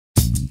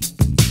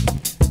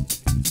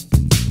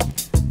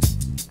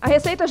A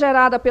receita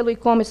gerada pelo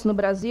e-commerce no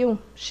Brasil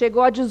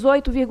chegou a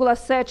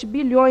 18,7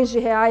 bilhões de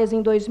reais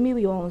em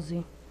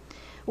 2011,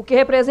 o que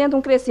representa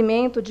um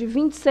crescimento de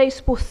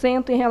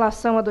 26% em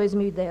relação a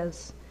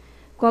 2010,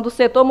 quando o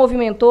setor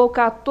movimentou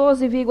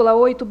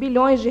 14,8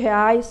 bilhões de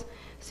reais,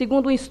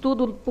 segundo um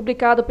estudo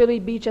publicado pelo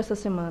IBIT essa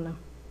semana.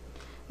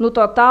 No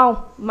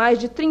total, mais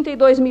de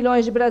 32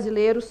 milhões de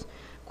brasileiros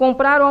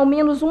compraram ao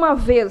menos uma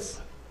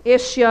vez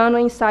este ano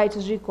em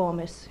sites de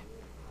e-commerce.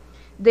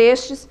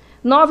 Destes,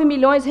 9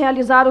 milhões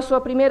realizaram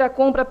sua primeira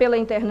compra pela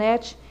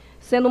internet,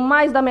 sendo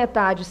mais da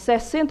metade,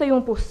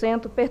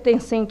 61%,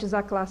 pertencentes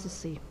à classe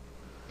C.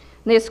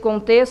 Nesse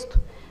contexto,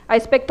 a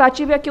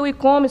expectativa é que o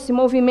e-commerce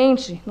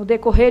movimente, no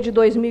decorrer de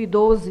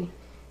 2012,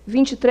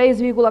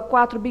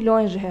 23,4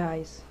 bilhões de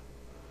reais.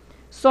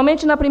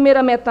 Somente na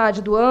primeira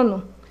metade do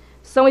ano,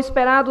 são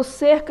esperados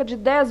cerca de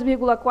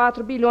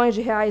 10,4 bilhões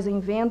de reais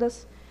em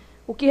vendas,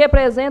 o que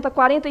representa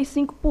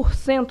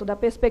 45% da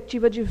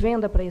perspectiva de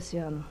venda para esse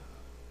ano.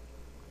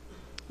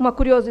 Uma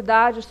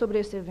curiosidade sobre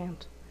esse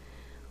evento.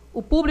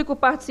 O público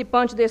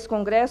participante desse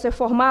congresso é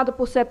formado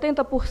por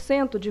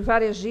 70% de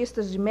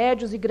varejistas de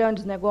médios e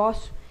grandes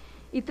negócios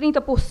e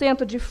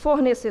 30% de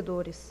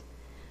fornecedores.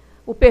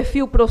 O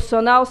perfil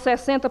profissional,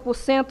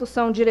 60%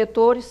 são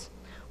diretores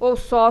ou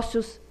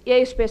sócios e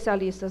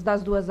especialistas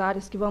das duas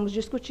áreas que vamos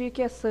discutir,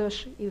 que é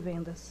Search e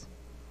Vendas.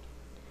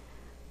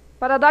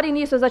 Para dar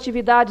início às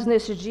atividades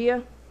neste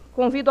dia,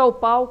 convido ao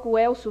palco o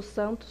Elcio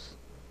Santos,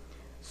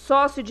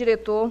 sócio e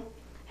diretor,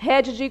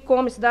 Head de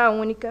E-commerce da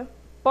AUNICA,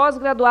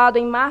 pós-graduado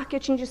em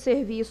Marketing de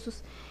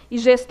Serviços e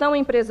Gestão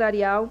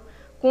Empresarial,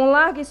 com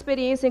larga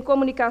experiência em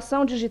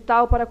comunicação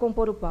digital para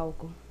compor o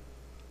palco.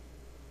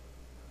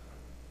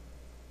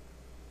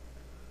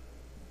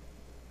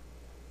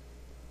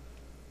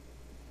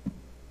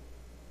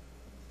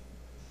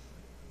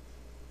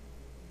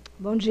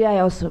 Bom dia,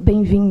 Elcio.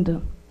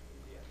 Bem-vindo.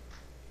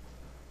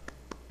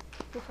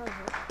 Por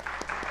favor.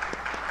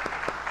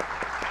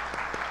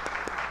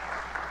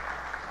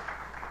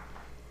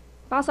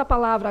 Passo a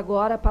palavra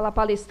agora para a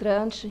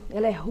palestrante.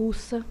 Ela é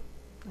russa,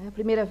 é a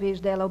primeira vez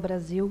dela ao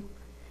Brasil.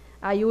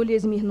 A Yulia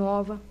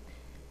Smirnova.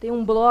 Tem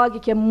um blog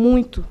que é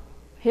muito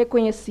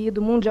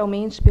reconhecido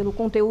mundialmente pelo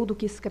conteúdo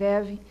que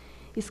escreve.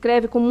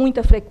 Escreve com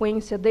muita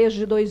frequência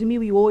desde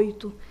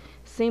 2008.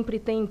 Sempre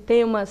tem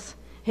temas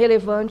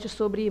relevantes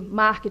sobre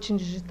marketing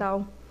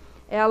digital.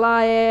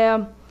 Ela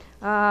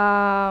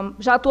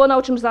já atua na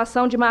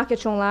otimização de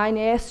marketing online,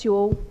 é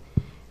SEO,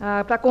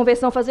 para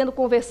conversão, fazendo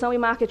conversão em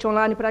marketing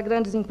online para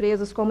grandes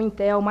empresas como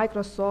Intel,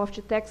 Microsoft,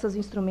 Texas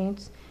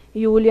Instruments.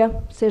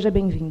 Yulia, seja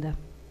bem-vinda.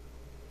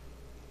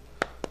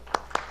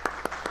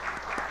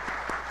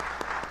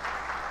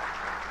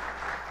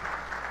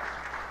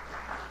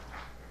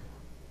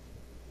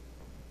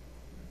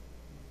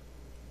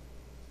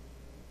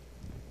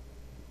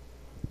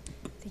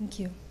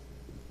 Thank you.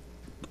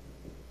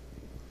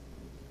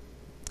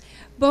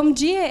 Bom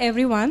dia,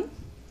 everyone,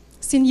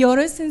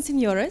 senhoras and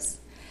senhoras.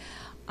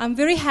 I'm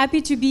very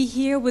happy to be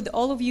here with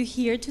all of you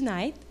here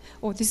tonight,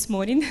 or this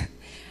morning.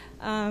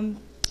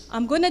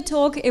 I'm going to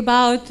talk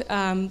about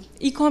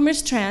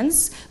e-commerce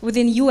trends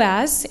within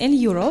US and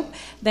Europe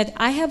that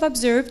I have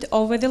observed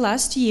over the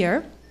last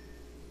year.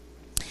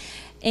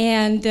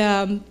 And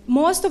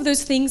most of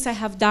those things I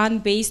have done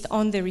based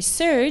on the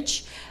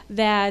research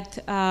that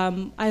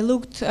I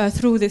looked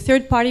through the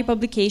third-party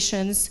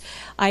publications.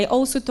 I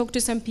also talked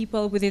to some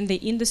people within the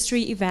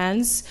industry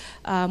events,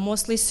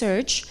 mostly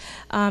search,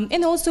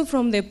 and also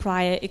from their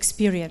prior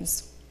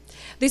experience.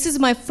 This is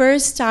my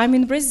first time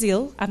in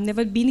Brazil. I've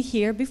never been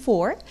here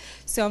before,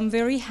 so I'm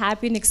very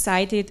happy and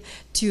excited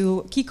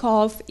to kick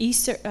off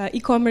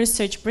e-commerce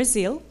Search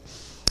Brazil.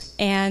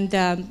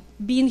 And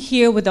being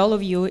here with all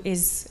of you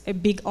is a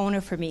big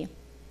honor for me.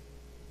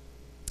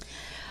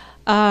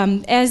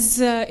 As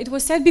it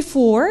was said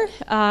before,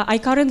 I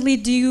currently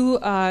do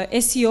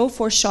SEO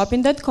for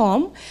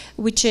shopping.com,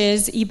 which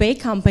is eBay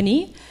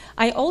company.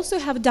 I also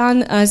have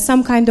done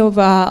some kind of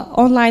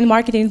online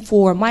marketing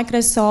for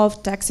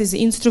Microsoft, Texas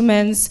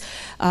Instruments,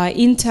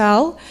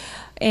 Intel,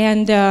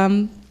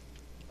 and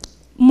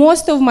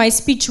most of my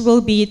speech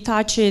will be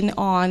touching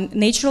on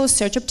natural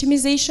search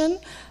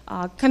optimization,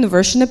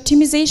 conversion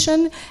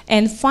optimization,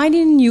 and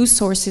finding new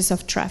sources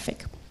of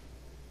traffic.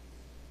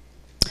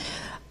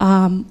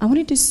 I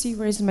wanted to see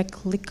where is my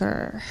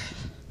clicker.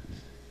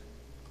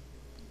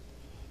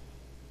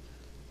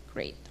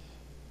 Great.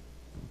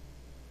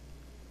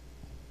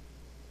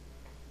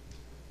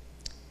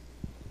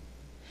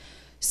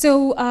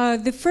 So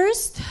the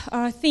first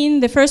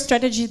thing, the first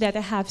strategy that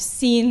I have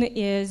seen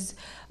is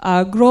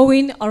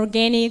growing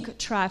organic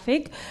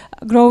traffic,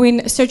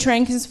 growing search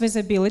rankings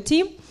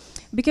visibility,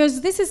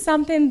 because this is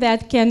something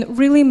that can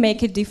really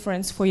make a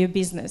difference for your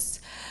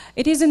business.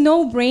 It is a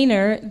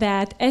no-brainer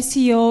that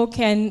SEO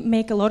can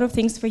make a lot of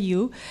things for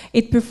you.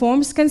 It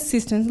performs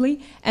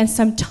consistently and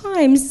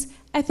sometimes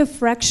at a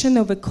fraction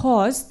of the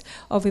cost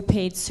of a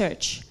paid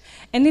search.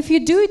 And if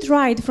you do it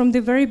right from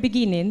the very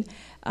beginning,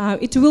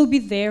 it will be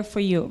there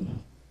for you.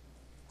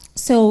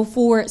 So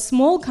for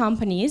small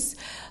companies,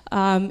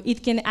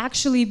 it can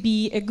actually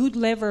be a good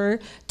lever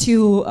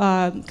to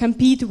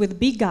compete with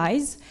big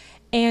guys.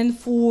 And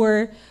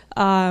for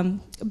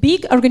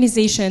big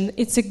organization,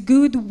 it's a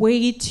good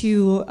way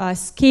to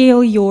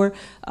scale your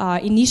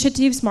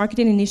initiatives,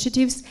 marketing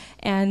initiatives,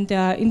 and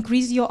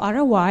increase your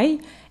ROI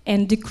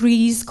and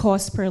decrease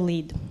cost per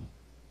lead.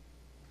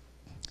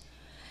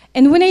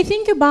 And when I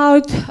think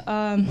about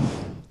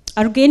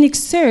organic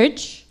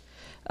search,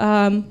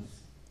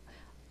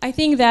 I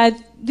think that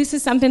this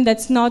is something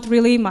that's not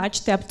really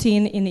much tapped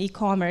in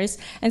e-commerce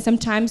and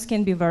sometimes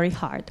can be very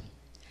hard.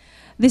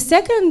 The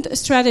second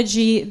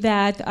strategy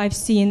that I've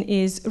seen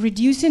is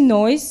reducing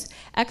noise,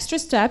 extra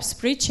steps,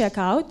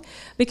 pre-checkout,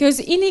 because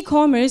in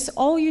e-commerce,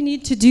 all you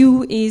need to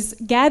do is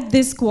get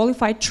this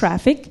qualified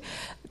traffic,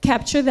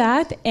 capture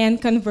that,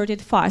 and convert it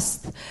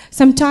fast.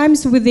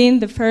 Sometimes within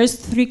the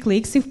first 3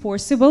 clicks, if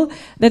possible,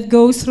 that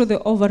goes through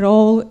the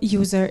overall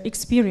user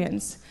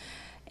experience.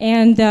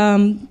 And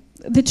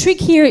the trick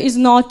here is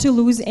not to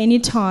lose any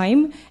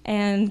time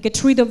and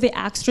get rid of the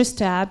extra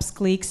steps,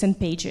 clicks, and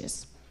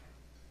pages.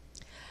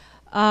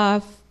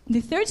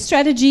 The third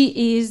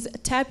strategy is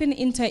tapping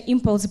into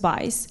impulse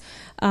buys.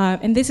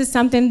 And this is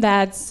something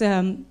that's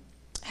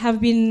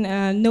have been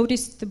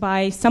noticed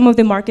by some of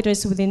the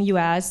marketers within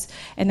US,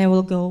 and I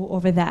will go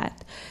over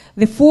that.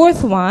 The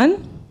fourth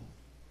one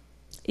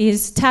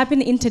is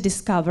tapping into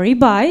discovery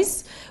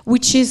buys,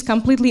 which is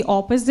completely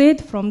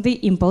opposite from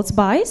the impulse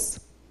buys.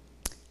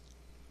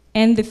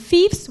 And the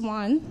fifth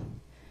one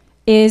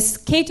is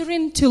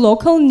catering to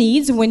local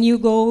needs when you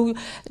go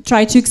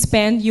try to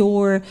expand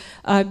your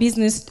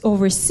business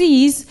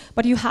overseas,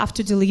 but you have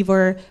to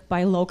deliver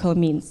by local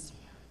means.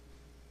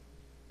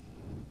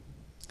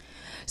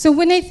 So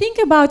when I think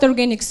about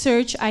organic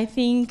search, I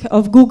think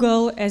of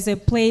Google as a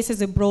place,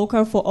 as a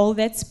broker for all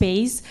that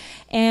space.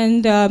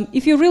 And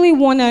if you really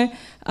want to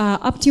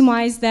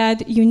optimize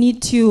that, you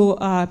need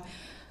to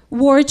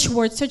watch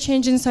what search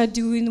engines are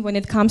doing when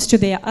it comes to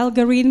their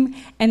algorithm.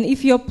 And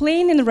if you're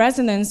playing in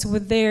resonance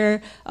with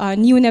their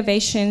new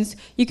innovations,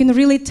 you can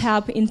really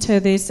tap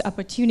into this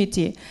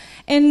opportunity.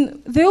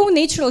 And though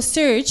natural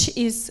search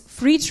is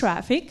free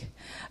traffic,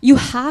 you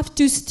have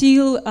to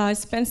still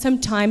spend some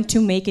time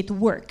to make it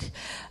work.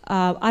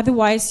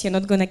 Otherwise, you're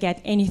not going to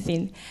get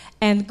anything.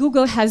 And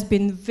Google has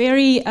been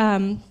very,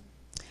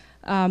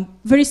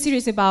 very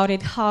serious about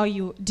it, how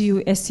you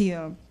do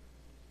SEO.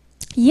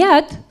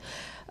 Yet,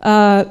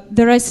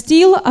 there are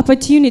still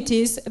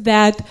opportunities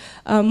that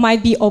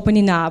might be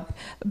opening up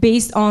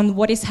based on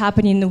what is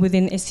happening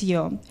within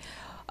SEO.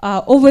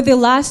 Over the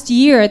last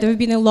year, there have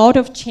been a lot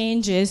of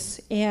changes,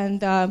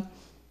 and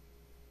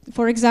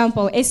for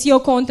example,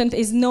 SEO content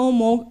is no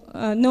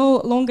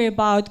longer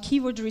about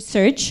keyword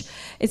research.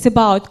 It's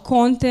about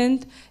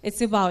content,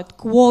 it's about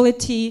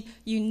quality,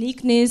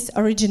 uniqueness,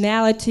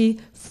 originality,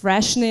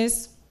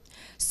 freshness.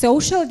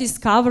 Social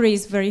discovery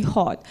is very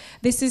hot.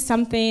 This is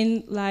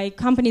something like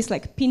companies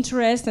like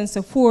Pinterest and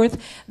so forth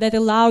that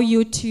allow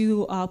you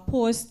to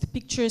post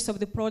pictures of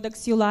the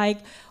products you like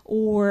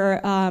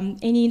or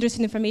any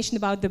interesting information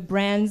about the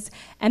brands.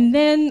 And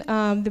then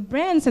the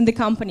brands and the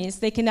companies,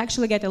 they can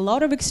actually get a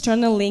lot of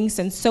external links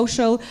and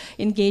social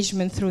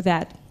engagement through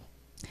that.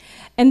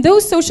 And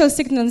those social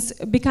signals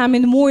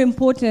becoming more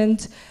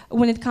important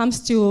when it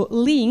comes to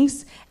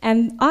links,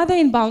 and other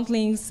inbound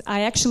links are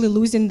actually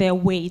losing their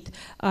weight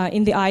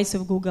in the eyes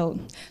of Google.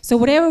 So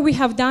whatever we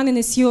have done in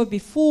SEO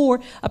before,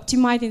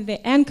 optimizing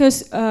the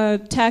anchors,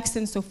 text,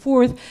 and so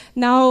forth,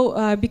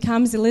 now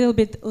becomes a little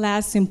bit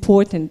less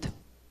important.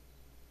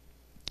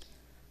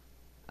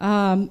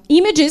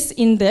 Images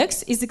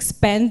index is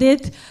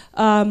expanded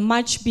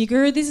much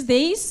bigger these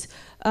days.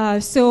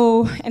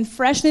 And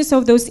freshness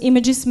of those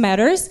images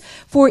matters.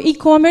 For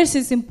e-commerce,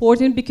 it's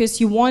important because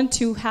you want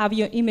to have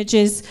your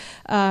images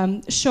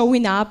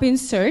showing up in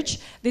search.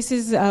 This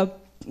is a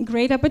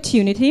great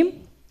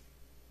opportunity.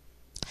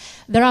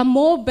 There are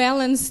more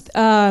balanced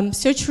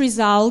search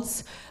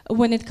results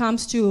when it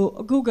comes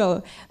to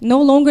Google.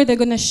 No longer they're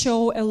going to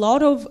show a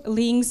lot of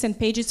links and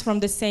pages from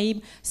the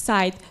same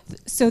site.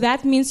 So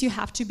that means you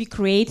have to be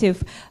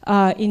creative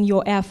in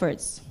your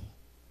efforts.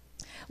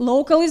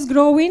 Local is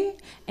growing,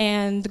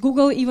 and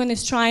Google even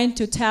is trying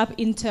to tap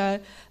into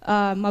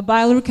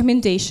mobile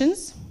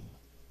recommendations.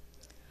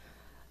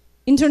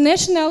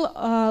 International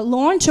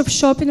launch of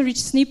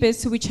shopping-rich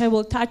snippets, which I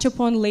will touch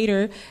upon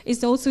later,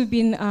 is also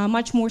been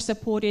much more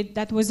supported.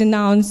 That was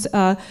announced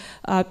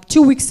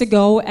 2 weeks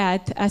ago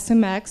at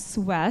SMX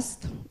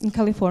West in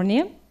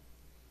California.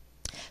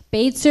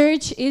 Paid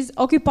search is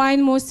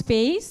occupying more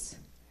space,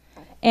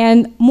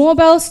 and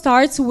mobile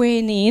starts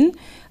weighing in.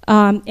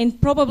 And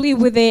probably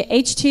with the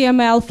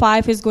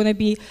HTML5 is going to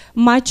be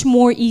much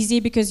more easy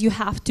because you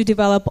have to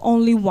develop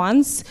only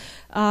once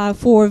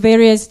for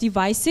various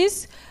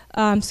devices.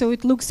 So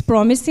it looks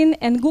promising,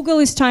 and Google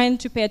is trying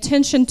to pay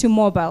attention to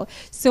mobile.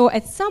 So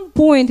at some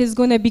point it's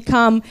going to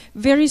become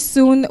very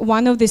soon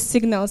one of the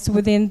signals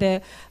within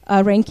the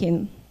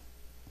ranking.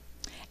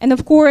 And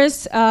of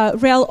course,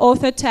 rel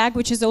author tag,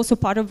 which is also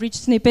part of rich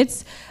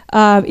snippets,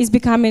 is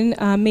becoming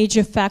a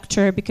major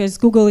factor because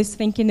Google is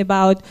thinking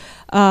about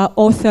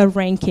author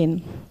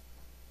ranking.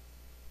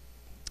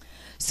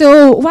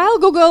 So while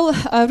Google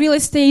real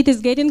estate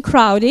is getting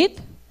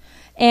crowded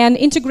and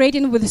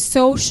integrating with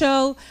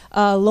social,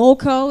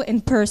 local,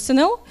 and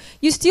personal,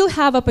 you still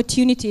have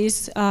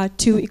opportunities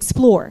to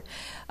explore,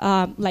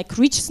 like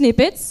rich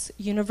snippets,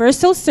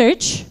 universal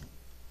search,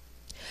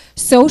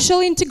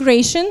 social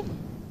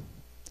integration,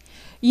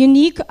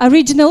 unique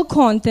original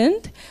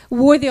content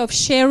worthy of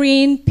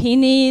sharing,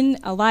 pinning,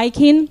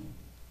 liking,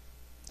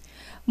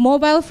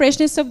 mobile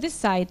freshness of the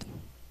site.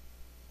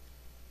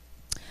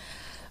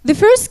 The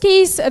first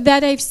case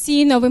that I've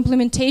seen of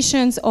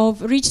implementations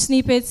of rich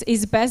snippets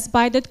is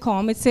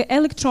bestbuy.com. It's an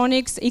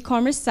electronics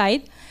e-commerce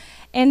site.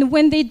 And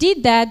when they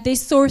did that, they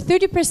saw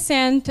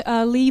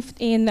 30% lift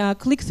in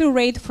click-through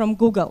rate from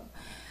Google.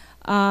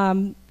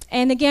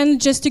 And again,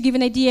 just to give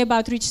an idea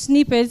about rich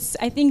snippets,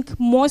 I think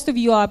most of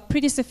you are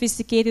pretty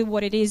sophisticated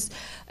what it is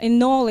in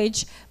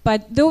knowledge,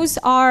 but those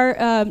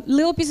are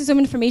little pieces of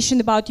information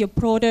about your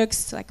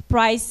products, like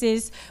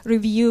prices,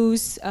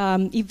 reviews,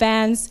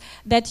 events,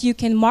 that you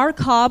can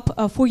mark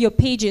up for your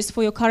pages,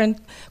 for your current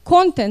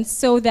content,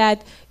 so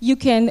that you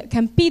can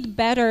compete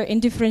better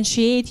and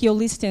differentiate your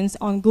listings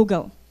on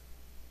Google.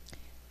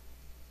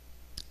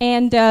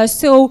 And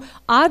so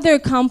other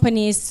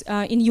companies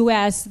in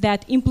US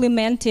that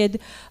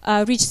implemented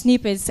rich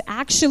snippets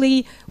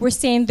actually were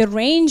saying the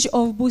range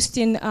of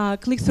boosting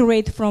click-through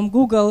rate from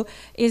Google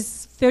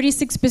is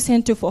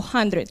 36% to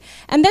 400.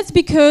 And that's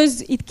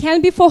because it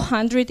can be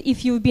 400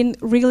 if you've been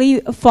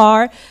really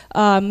far,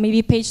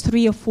 maybe page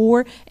 3 or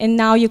 4, and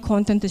now your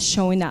content is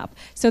showing up.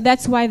 So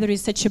that's why there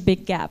is such a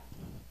big gap.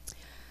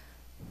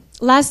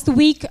 Last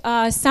week,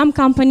 some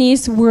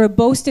companies were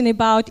boasting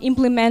about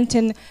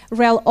implementing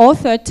rel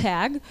author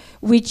tag,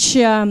 which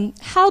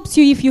helps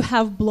you if you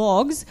have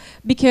blogs,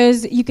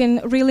 because you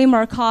can really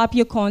mark up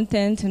your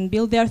content and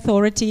build the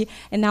authority,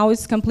 and now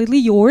it's completely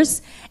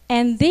yours.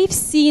 And they've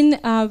seen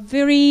a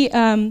very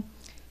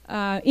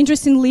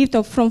interesting lift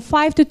of from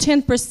 5 to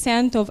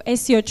 10% of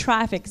SEO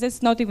traffic.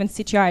 That's not even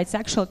CTR, it's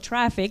actual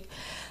traffic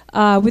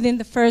within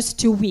the first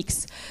 2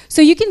 weeks.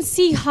 So you can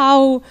see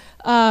how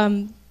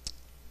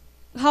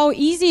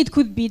easy it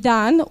could be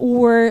done,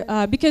 or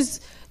because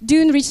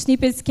doing rich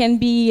snippets can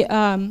be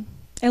a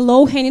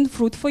low-hanging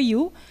fruit for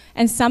you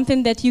and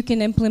something that you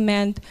can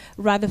implement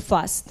rather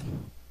fast.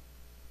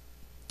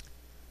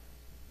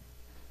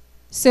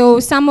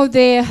 So some of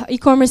the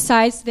e-commerce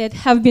sites that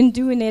have been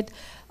doing it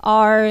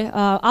are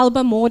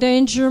Alba Mode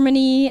in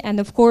Germany, and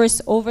of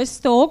course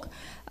Overstock,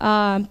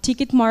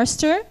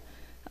 Ticketmaster,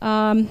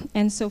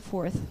 and so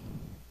forth.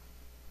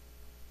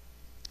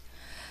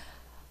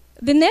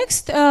 The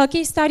next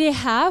case study I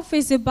have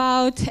is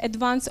about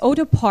Advanced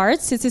Auto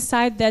Parts. It's a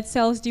site that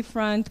sells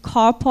different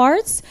car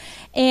parts,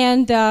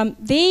 and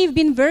they've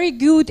been very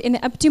good in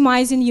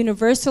optimizing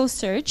universal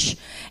search.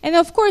 And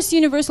of course,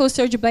 universal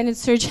search, blended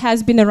search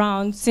has been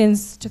around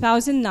since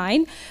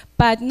 2009,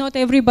 but not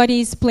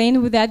everybody is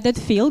playing with that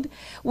field.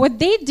 What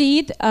they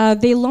did,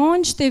 they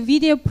launched a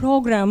video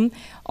program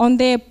on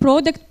their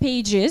product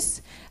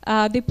pages.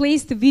 They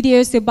placed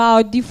videos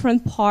about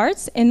different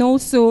parts, and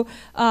also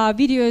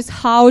videos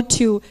how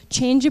to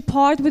change a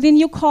part within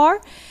your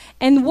car.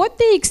 And what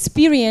they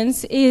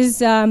experience is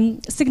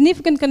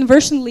significant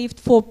conversion lift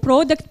for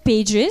product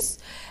pages,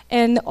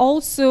 and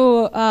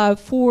also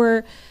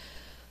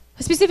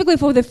specifically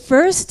for the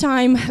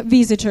first-time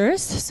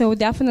visitors. So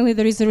definitely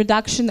there is a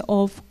reduction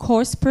of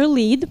cost per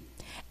lead,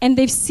 and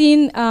they've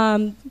seen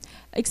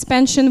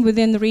expansion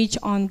within reach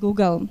on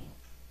Google.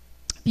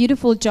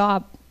 Beautiful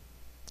job.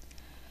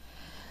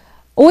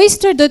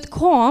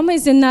 Oyster.com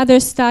is another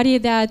study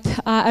that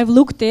I've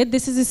looked at.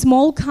 This is a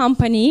small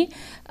company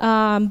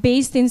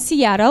based in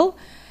Seattle.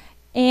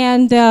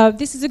 And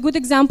this is a good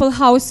example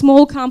how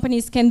small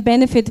companies can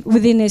benefit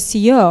within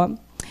SEO.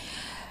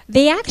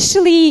 They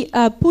actually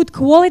put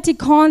quality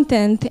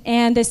content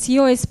and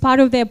SEO as part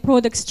of their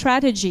product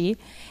strategy.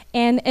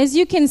 And as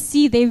you can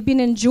see, they've been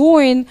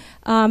enjoying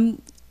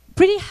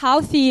pretty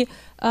healthy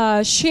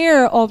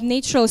share of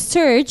natural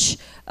search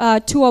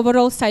to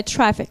overall site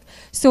traffic.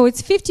 So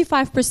it's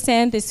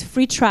 55% is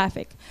free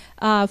traffic,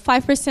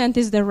 5%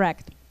 is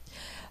direct.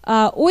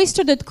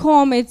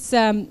 Oyster.com, it's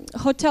a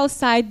hotel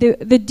site.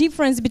 The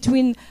difference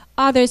between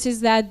others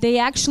is that they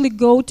actually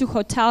go to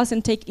hotels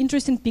and take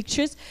interesting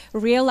pictures,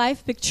 real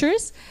life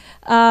pictures,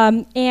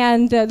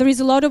 and there is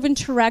a lot of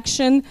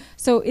interaction,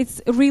 so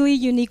it's really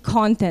unique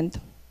content.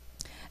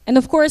 And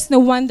of course, no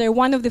wonder,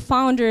 one of the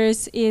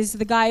founders is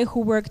the guy who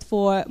worked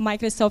for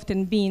Microsoft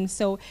and Bing,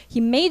 so he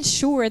made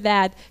sure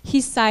that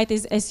his site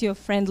is SEO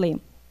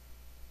friendly.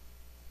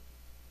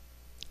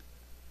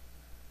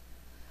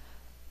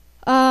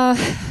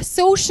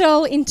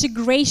 Social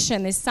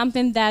integration is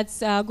something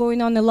that's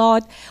going on a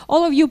lot.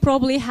 All of you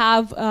probably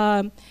have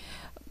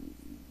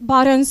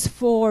buttons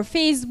for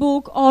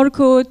Facebook,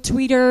 Orkut,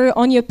 Twitter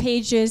on your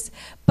pages,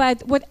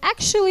 but what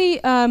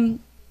actually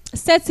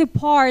sets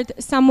apart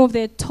some of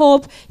the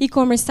top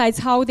e-commerce sites,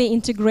 how they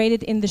integrate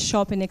it in the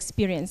shopping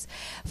experience.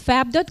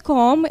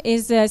 Fab.com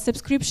is a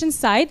subscription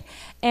site,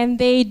 and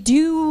they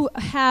do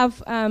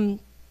have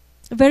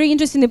very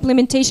interesting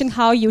implementation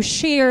how you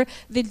share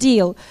the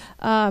deal.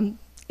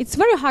 It's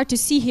very hard to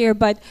see here,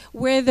 but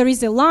where there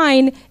is a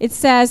line, it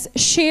says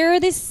share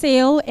this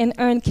sale and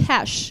earn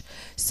cash.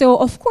 So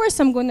of course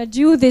I'm going to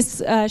do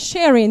this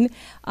sharing.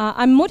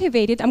 I'm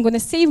motivated. I'm going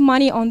to save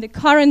money on the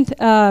current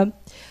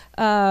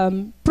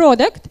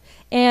product,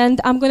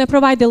 and I'm going to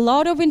provide a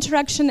lot of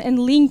interaction and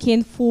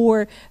linking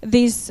for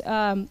this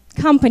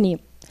company.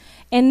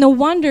 And no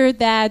wonder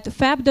that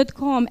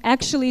Fab.com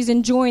actually is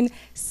enjoying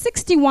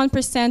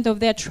 61% of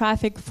their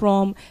traffic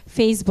from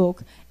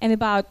Facebook and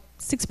about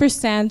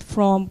 6%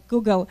 from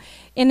Google.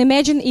 And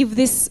imagine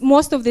if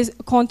most of this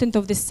content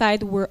of this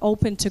site were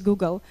open to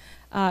Google.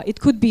 It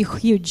could be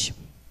huge.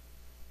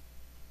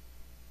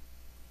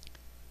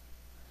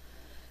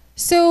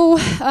 So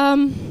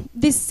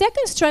the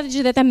second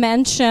strategy that I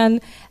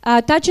mentioned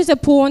touches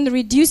upon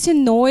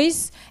reducing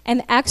noise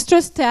and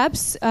extra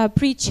steps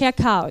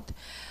pre-checkout.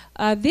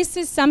 This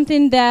is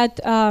something that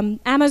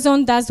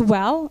Amazon does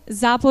well,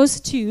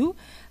 Zappos too,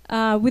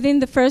 within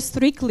the first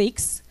 3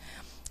 clicks.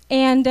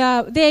 And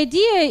the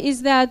idea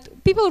is that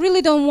people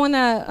really don't want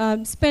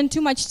to spend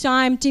too much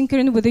time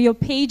tinkering with your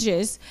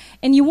pages,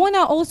 and you want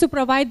to also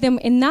provide them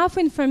enough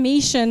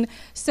information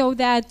so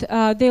that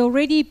they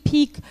already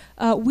pick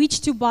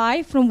which to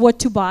buy from what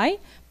to buy,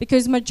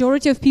 because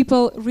majority of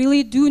people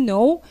really do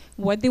know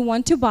what they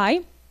want to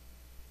buy.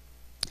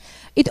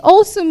 It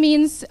also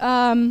means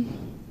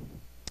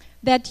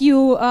that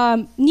you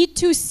need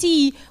to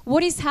see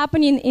what is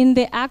happening in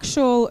the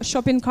actual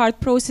shopping cart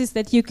process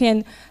that you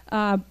can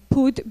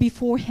put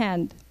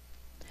beforehand.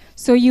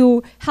 So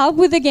you help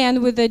with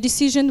the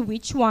decision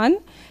which one,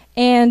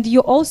 and you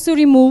also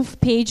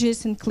remove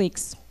pages and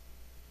clicks.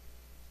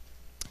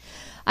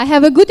 I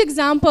have a good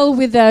example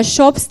with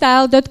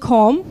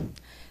shopstyle.com.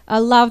 I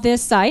love their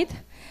site.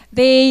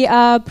 They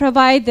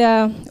provide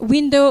a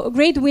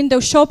great window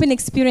shopping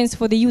experience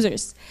for the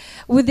users.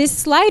 With this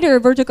slider,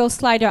 vertical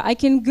slider, I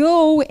can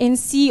go and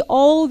see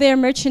all their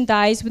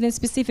merchandise within a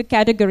specific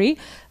category.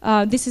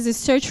 This is a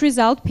search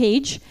result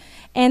page.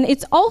 And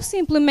it's also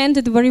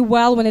implemented very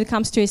well when it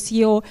comes to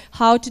SEO,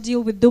 how to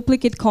deal with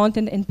duplicate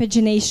content and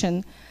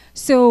pagination.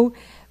 So,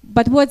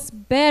 but what's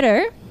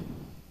better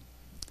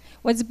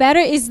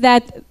is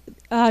that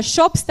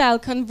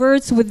ShopStyle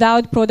converts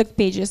without product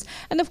pages.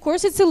 And of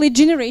course, it's a lead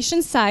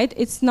generation site.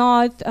 It's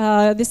not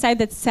the site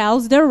that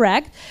sells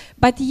direct,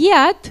 but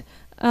yet,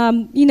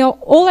 you know,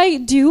 all I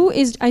do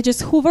is I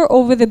just hover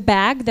over the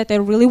bag that I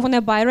really want to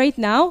buy right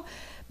now,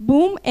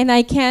 boom, and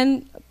I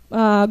can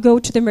go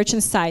to the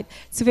merchant site.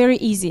 It's very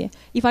easy.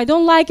 If I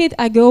don't like it,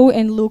 I go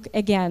and look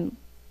again.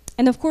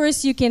 And of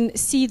course, you can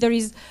see there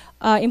is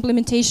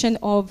implementation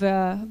of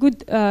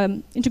good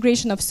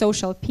integration of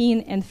social,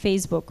 PIN and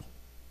Facebook.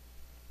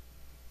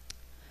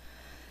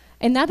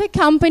 Another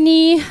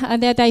company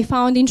that I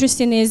found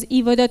interesting is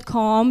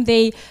evo.com.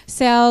 They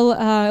sell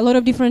a lot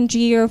of different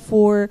gear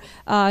for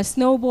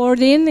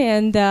snowboarding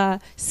and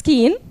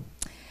skiing.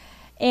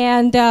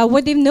 And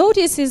what they've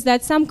noticed is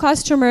that some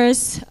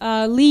customers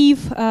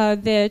leave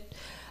the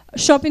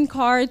shopping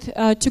cart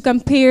to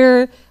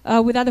compare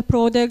with other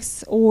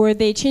products, or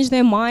they change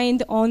their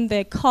mind on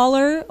the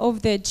color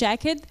of the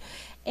jacket.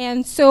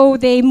 And so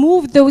they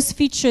moved those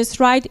features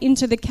right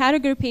into the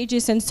category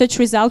pages and search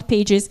result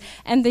pages,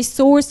 and they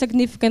saw a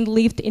significant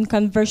lift in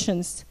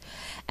conversions.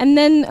 And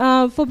then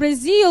for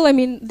Brazil, I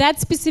mean, that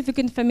specific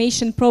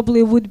information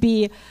probably would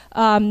be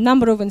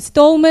number of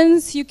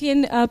installments you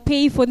can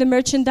pay for the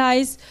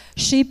merchandise,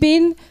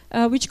 shipping,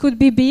 which could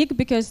be big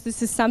because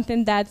this is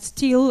something that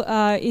still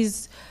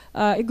is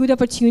a good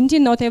opportunity.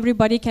 Not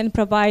everybody can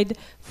provide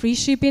free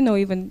shipping or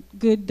even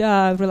good,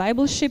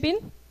 reliable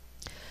shipping.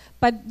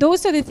 But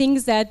those are the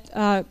things that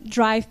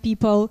drive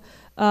people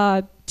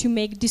to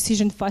make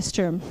decisions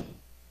faster.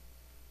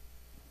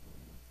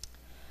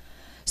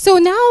 So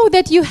now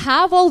that you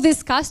have all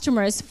these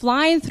customers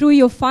flying through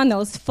your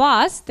funnels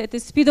fast at the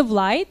speed of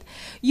light,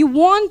 you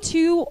want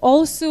to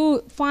also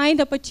find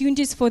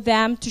opportunities for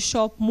them to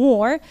shop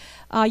more.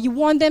 You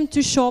want them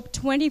to shop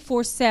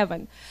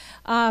 24/7.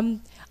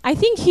 I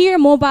think here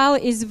mobile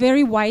is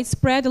very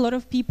widespread. A lot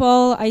of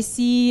people I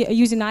see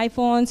using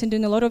iPhones and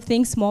doing a lot of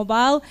things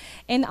mobile,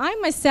 and I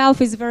myself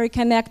is very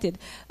connected.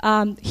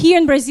 Here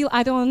in Brazil,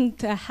 I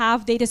don't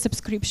have data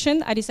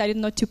subscription. I decided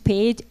not to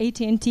pay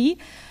AT&T.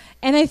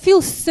 And I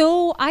feel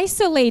so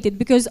isolated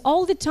because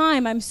all the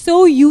time I'm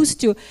so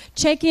used to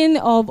checking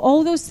of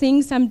all those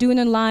things I'm doing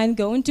online,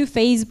 going to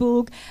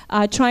Facebook,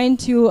 trying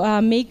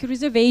to make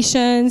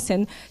reservations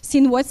and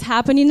seeing what's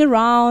happening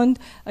around,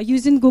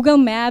 using Google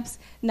Maps.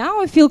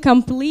 Now I feel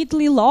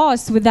completely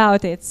lost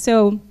without it.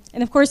 So,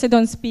 and of course I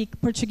don't speak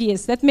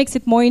Portuguese. That makes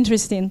it more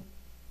interesting.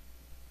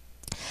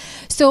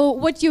 So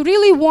what you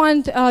really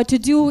want to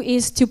do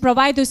is to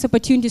provide those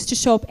opportunities to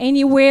shop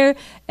anywhere,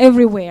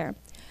 everywhere.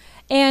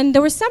 And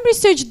there was some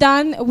research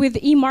done with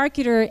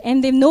eMarketer,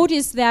 and they've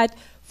noticed that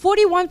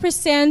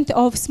 41%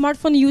 of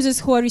smartphone users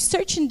who are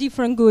researching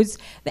different goods,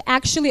 they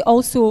actually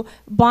also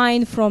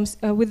buying from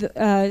with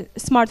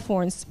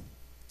smartphones.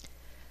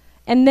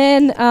 And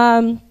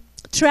then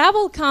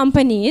travel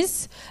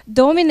companies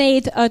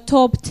dominate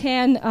top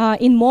 10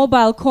 in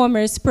mobile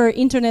commerce per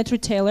internet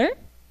retailer.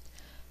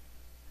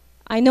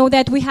 I know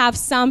that we have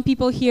some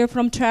people here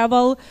from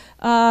travel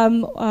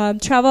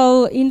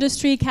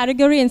industry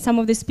category and some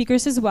of the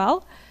speakers as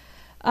well.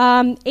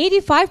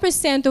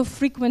 85% of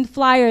frequent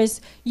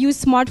flyers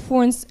use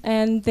smartphones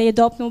and they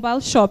adopt mobile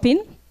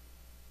shopping.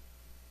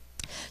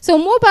 So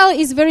mobile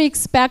is very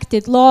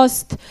expected,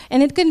 lost,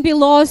 and it can be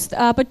lost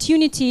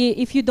opportunity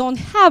if you don't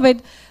have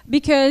it,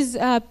 because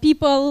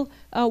people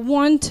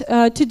want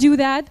to do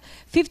that.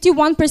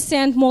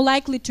 51% more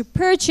likely to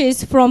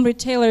purchase from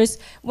retailers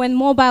when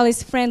mobile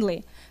is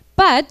friendly.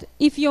 But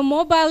if your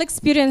mobile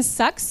experience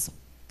sucks,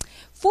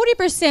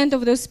 40%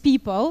 of those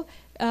people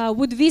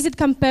would visit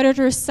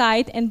competitor's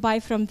site and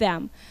buy from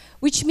them.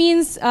 Which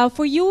means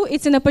for you,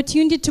 it's an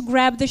opportunity to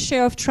grab the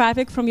share of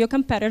traffic from your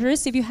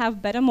competitors if you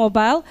have better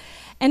mobile.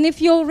 And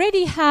if you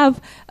already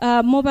have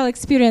mobile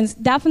experience,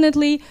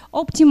 definitely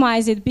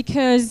optimize it,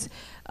 because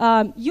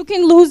you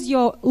can lose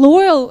your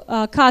loyal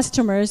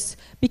customers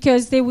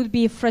because they would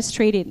be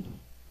frustrated.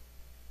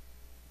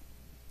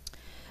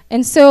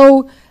 And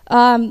so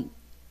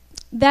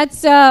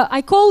that's,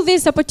 I call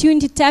this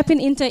opportunity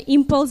tapping into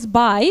impulse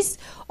buys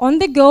on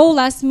the go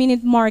last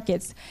minute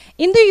markets.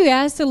 In the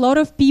US, a lot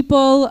of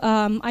people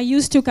are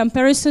used to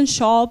comparison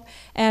shop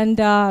and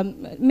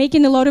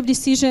making a lot of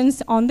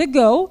decisions on the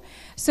go.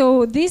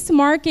 So this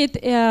market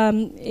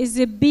is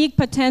a big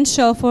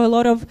potential for a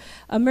lot of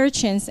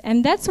merchants,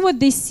 and that's what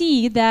they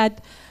see,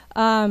 that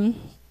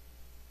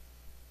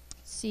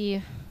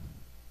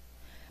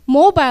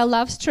mobile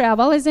loves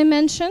travel, as I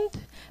mentioned,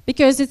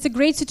 because it's a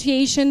great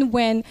situation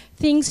when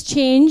things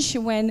change,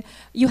 when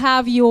you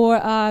have your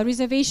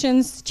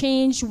reservations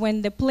change,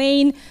 when the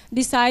plane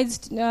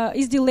decides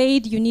is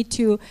delayed, you need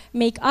to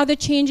make other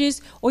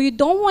changes, or you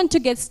don't want to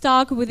get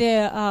stuck with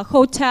a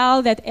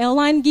hotel that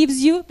airline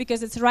gives you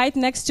because it's right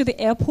next to the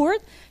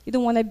airport. You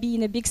don't want to be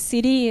in a big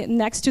city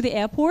next to the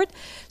airport.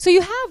 So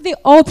you have the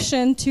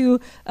option to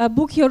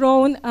book your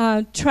own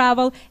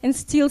travel and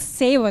still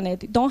save on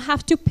it. You don't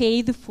have to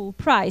pay the full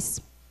price.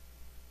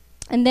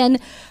 And then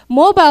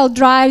mobile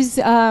drives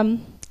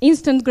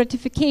instant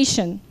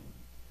gratification.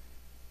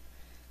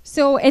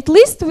 So at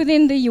least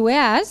within the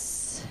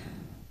US,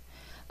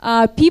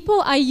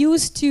 people are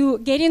used to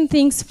getting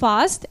things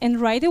fast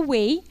and right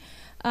away.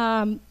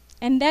 And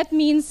that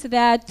means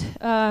that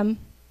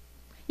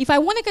if I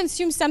want to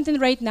consume something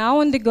right now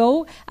on the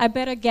go, I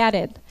better get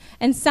it.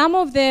 And some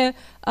of the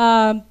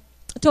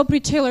top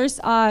retailers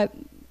are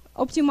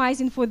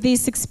optimizing for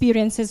this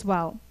experience as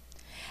well.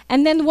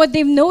 And then what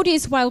they've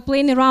noticed while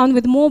playing around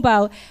with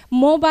mobile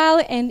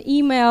and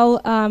email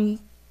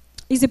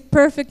is a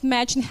perfect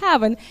match in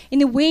heaven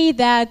in a way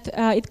that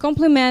it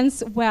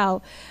complements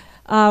well.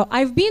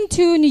 I've been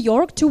to New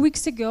York 2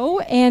 weeks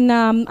ago, and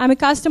I'm a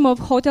customer of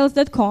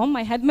hotels.com.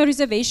 I had my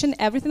reservation,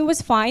 everything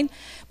was fine.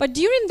 But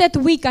during that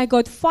week, I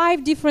got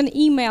 5 different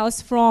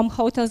emails from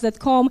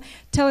hotels.com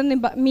telling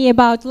me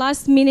about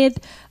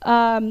last-minute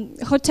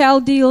hotel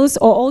deals,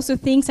 or also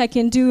things I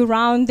can do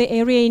around the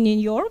area in New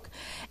York.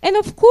 And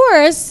of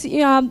course,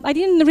 I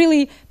didn't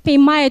really pay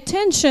my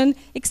attention,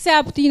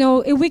 except,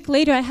 a week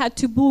later I had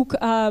to book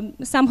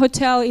some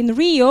hotel in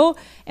Rio,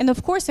 and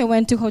of course I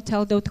went to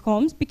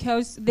hotel.com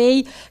because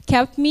they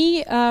kept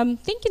me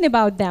thinking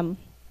about them.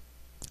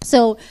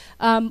 So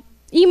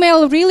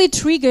email really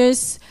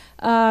triggers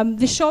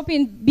the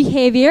shopping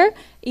behavior.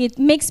 It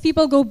makes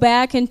people go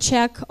back and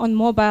check on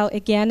mobile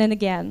again and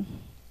again.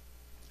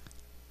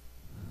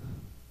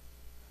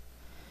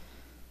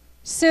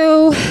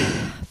 So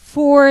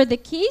for the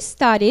case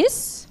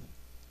studies,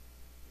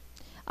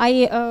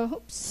 I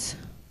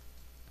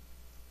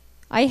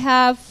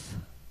have,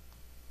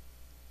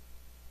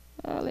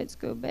 let's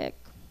go back.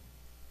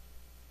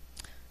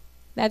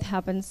 That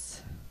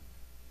happens.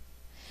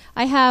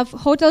 I have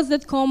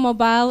hotels.com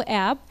mobile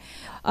app.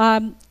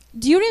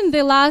 During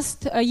the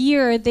last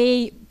year,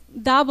 they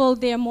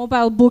doubled their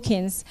mobile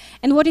bookings.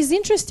 And what is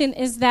interesting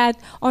is that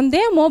on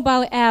their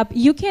mobile app,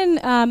 you can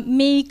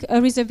make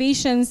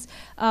reservations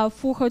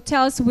for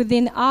hotels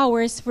within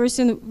hours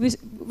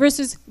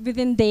versus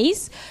within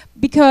days,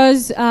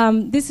 because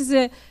this is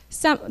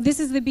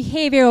the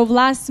behavior of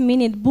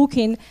last-minute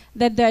booking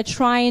that they're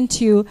trying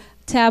to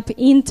tap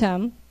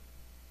into.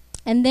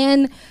 And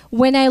then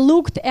when I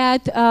looked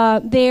at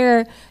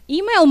their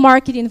email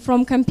marketing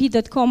from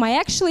compete.com, I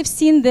actually have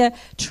seen the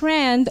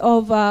trend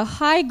of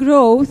high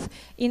growth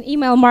in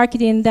email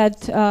marketing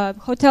that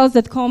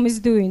hotels.com is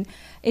doing.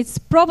 It's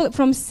probably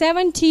from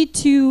 70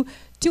 to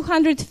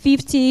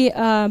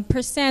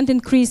 250%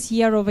 increase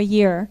year over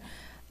year.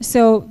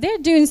 So they're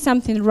doing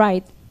something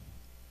right.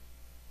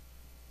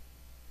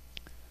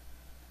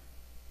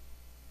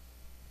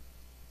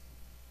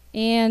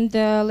 And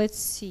let's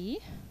see.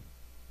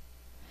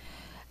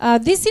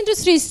 This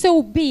industry is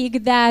so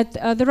big that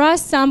there are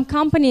some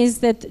companies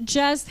that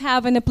just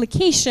have an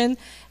application.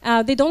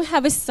 They don't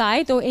have a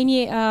site or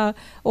any,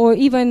 or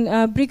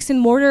even bricks and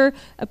mortar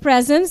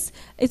presence.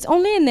 It's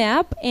only an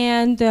app,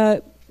 and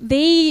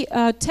they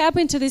tap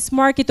into this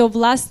market of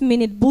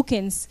last-minute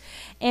bookings.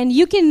 And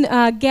you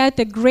can get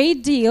a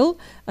great deal,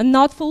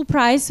 not full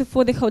price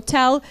for the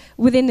hotel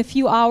within a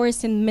few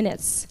hours and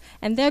minutes.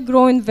 And they're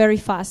growing very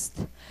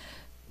fast.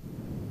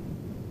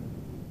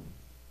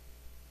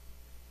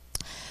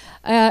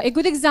 A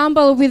good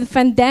example with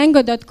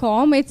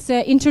Fandango.com, it's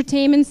an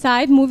entertainment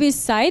site, movie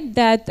site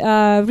that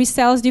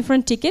resells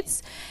different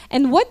tickets.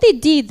 And what they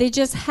did, they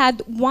just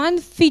had one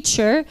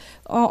feature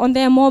on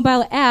their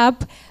mobile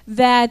app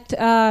that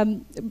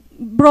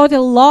brought a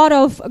lot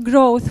of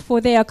growth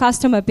for their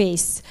customer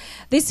base.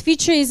 This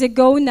feature is a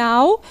Go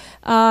Now.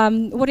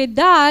 What it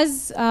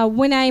does,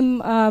 when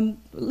I'm,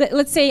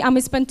 let's say I'm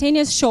a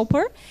spontaneous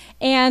shopper,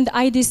 and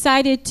I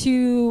decided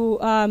to,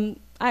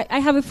 I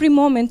have a free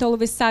moment all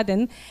of a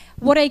sudden.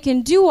 What I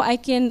can do, I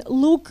can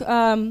look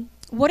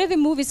what are the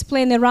movies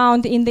playing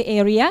around in the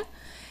area,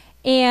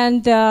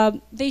 and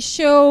they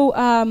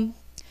show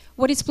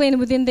what is playing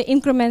within the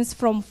increments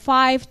from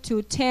 5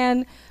 to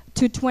 10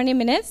 to 20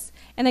 minutes,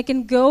 and I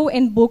can go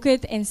and book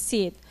it and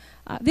see it.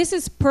 This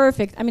is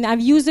perfect. I mean, I've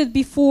used it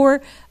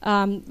before,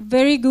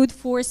 very good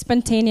for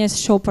spontaneous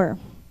shopper.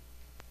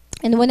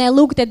 And when I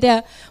looked at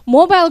the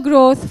mobile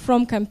growth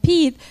from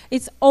Compete,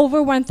 it's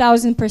over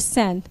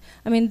 1,000%.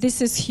 I mean,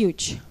 this is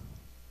huge.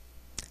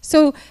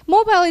 So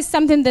mobile is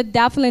something that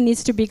definitely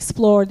needs to be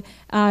explored,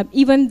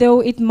 even though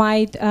it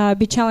might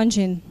be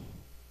challenging.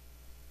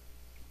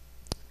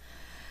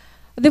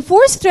 The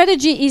fourth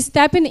strategy is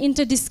tapping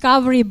into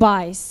discovery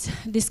buys.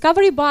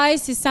 Discovery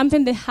buys is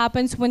something that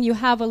happens when you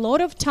have a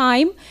lot of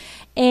time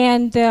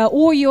and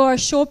or you are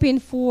shopping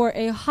for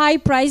a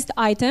high-priced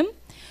item.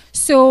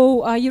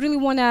 So you really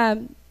want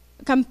to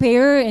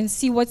compare and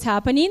see what's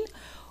happening.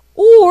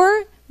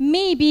 Or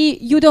maybe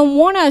you don't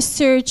want to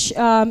search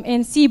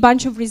and see a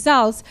bunch of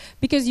results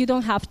because you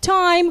don't have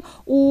time,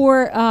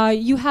 or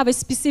you have a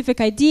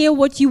specific idea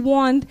what you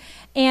want.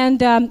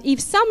 And if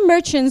some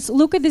merchants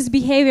look at this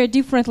behavior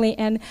differently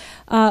and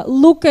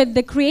look at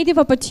the creative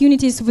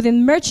opportunities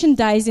within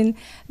merchandising,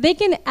 they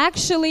can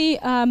actually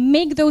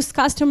make those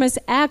customers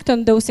act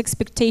on those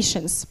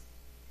expectations.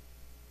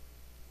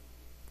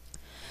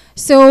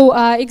 So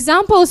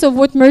examples of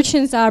what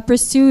merchants are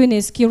pursuing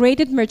is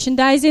curated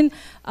merchandising,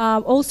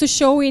 also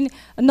showing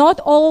not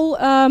all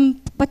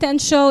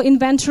potential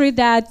inventory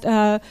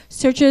that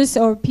searchers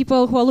or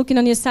people who are looking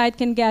on your site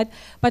can get,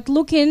 but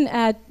looking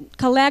at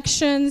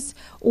collections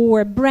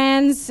or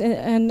brands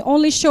and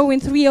only showing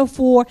 3 or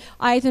 4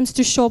 items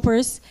to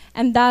shoppers,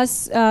 and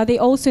thus they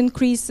also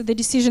increase the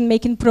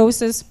decision-making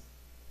process.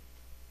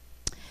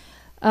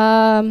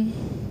 Let's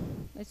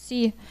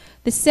see.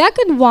 The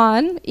second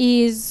one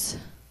is,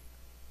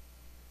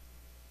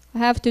 I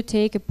have to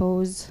take a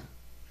pause.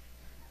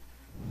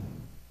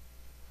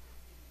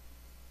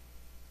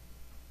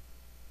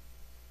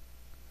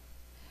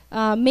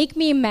 Make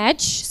me a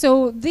match.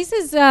 So this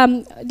is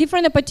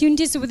different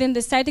opportunities within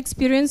the site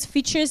experience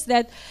features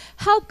that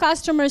help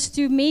customers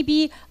to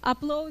maybe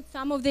upload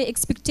some of the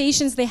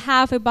expectations they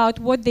have about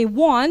what they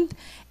want,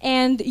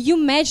 and you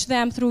match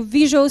them through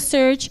visual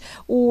search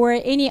or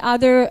any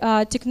other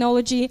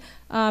technology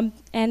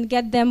and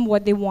get them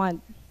what they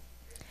want.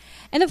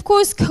 And of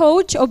course,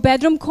 Coach or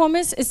bedroom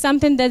commerce is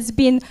something that's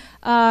been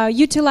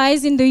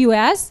utilized in the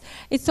US.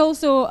 It's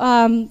also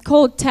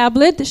called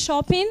tablet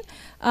shopping.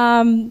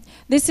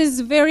 This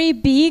is very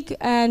big,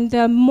 and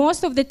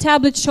most of the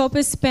tablet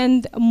shoppers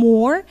spend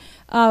more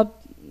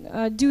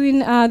doing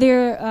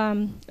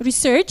their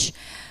research.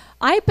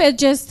 iPad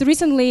just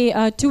recently,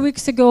 2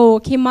 weeks ago,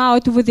 came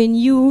out with a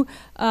new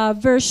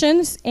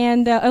versions,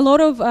 and a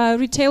lot of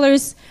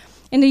retailers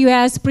in the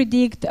US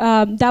predict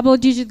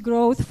double-digit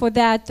growth for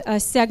that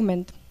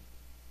segment.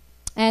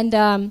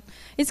 And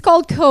it's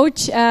called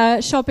Coach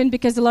shopping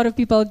because a lot of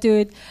people do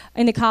it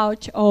in the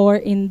couch or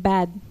in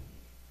bed.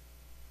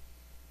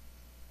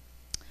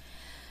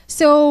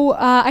 So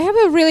I have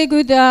a really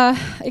good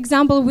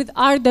example with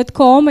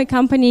art.com, a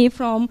company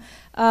from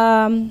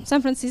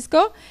San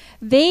Francisco.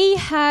 They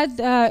had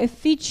a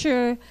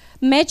feature,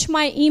 match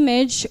my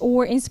image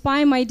or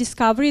inspire my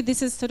discovery.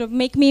 This is sort of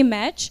make me a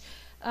match.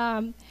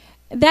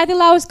 That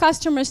allows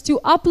customers to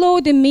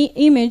upload an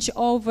image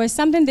of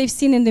something they've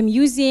seen in the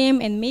museum,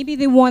 and maybe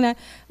they want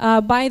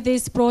to buy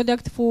this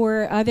product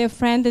for their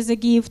friend as a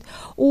gift,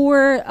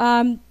 or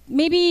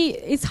maybe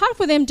it's hard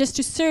for them just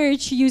to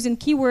search using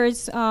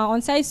keywords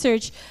on site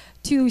search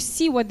to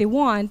see what they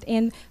want,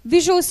 and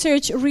visual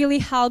search really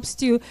helps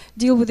to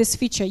deal with this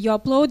feature. You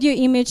upload your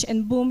image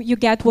and boom, you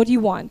get what you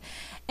want.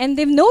 And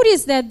they've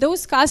noticed that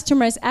those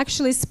customers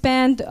actually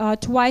spend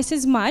twice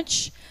as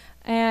much,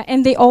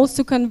 and they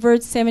also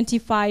convert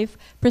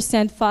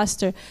 75%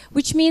 faster,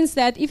 which means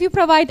that if you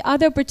provide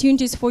other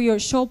opportunities for your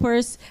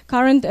shoppers,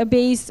 current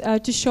base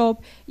to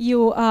shop,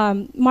 you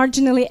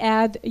marginally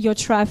add your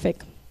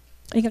traffic,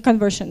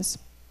 conversions.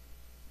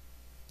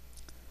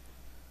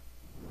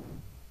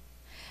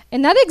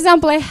 Another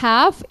example I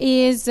have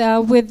is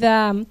with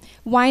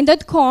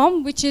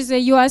Wine.com, which is a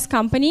US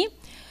company.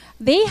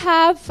 They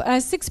have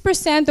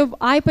 6% of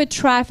IP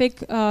traffic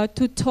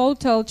to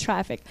total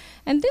traffic.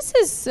 And this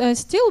is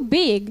still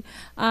big.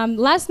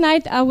 Last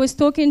night I was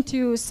talking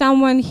to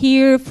someone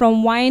here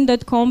from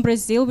Wine.com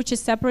Brazil, which is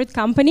a separate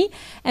company,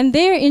 and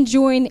they're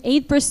enjoying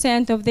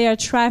 8% of their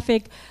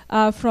traffic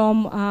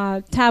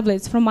from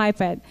tablets, from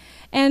iPad.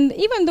 And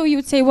even though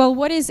you'd say, well,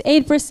 what is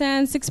 8%,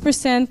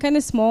 6%, kind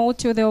of small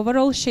to the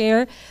overall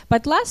share,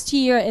 but last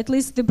year, at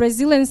least the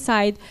Brazilian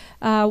side,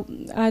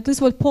 at least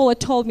what Paula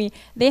told me,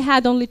 they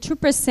had only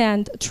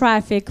 2%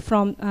 traffic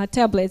from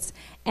tablets,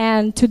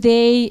 and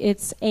today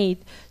it's 8%.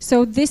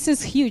 So this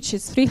is huge.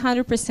 It's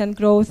 300%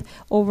 growth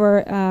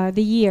over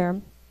the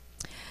year.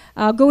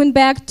 Going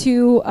back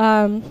to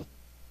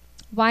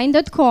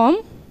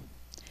Wine.com,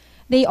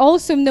 they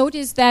also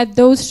noticed that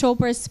those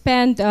shoppers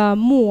spend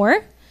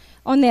more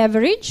on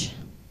average,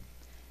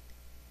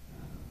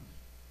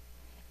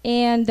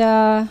 and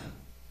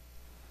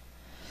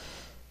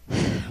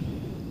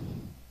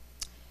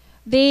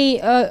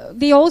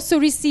they also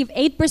receive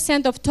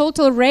 8% of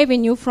total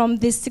revenue from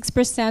this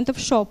 6% of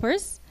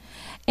shoppers.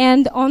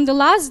 And on the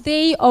last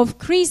day of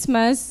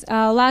Christmas,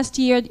 last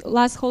year,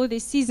 last holiday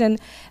season,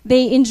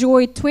 they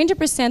enjoyed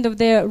 20% of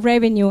their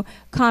revenue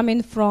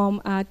coming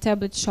from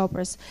tablet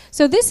shoppers.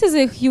 So this is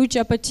a huge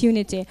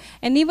opportunity.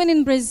 And even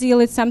in Brazil,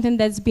 it's something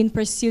that's been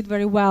pursued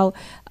very well.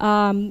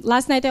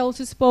 Last night, I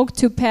also spoke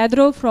to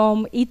Pedro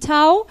from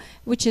Itaú,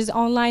 which is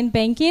online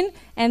banking,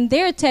 and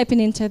they're tapping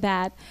into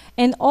that.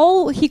 And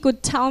all he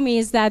could tell me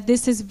is that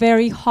this is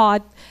very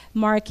hot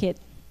market.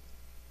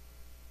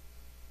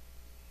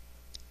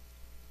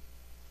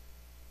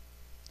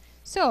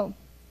 So,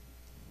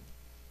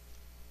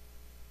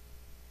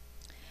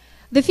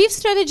 the fifth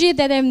strategy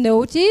that I've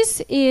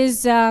noticed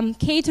is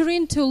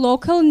catering to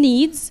local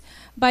needs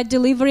by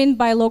delivering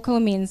by local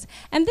means.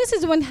 And this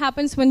is what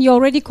happens when you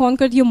already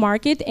conquered your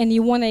market and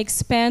you want to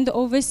expand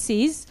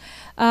overseas.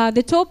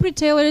 The top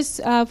retailers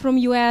from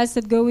US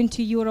that go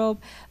into Europe,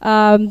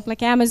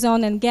 like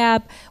Amazon and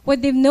Gap,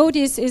 what they've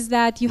noticed is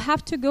that you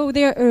have to go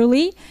there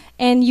early,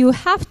 and you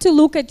have to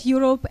look at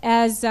Europe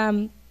as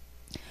a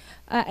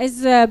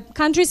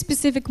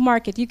country-specific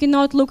market. You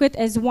cannot look at it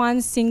as one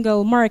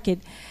single market.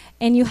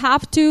 And you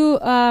have to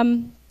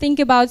think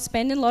about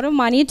spending a lot of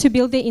money to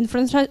build the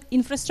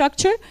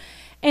infrastructure,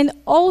 and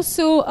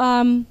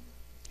also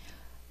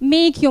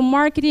make your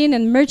marketing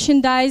and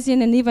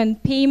merchandising and even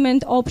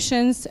payment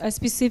options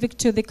specific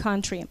to the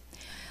country.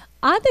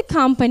 Other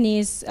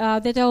companies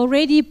that are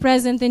already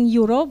present in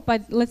Europe,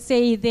 but let's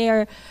say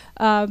they're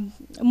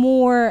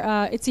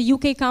it's a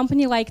UK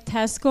company like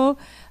Tesco,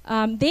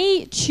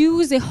 they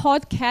choose a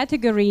hot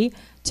category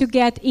to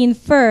get in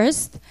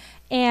first,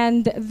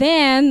 and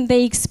then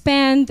they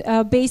expand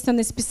based on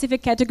a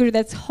specific category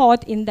that's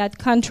hot in that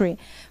country.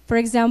 For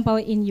example,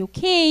 in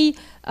UK,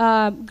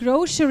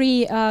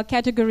 grocery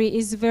category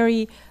is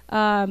very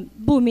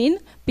booming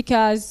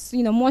because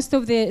most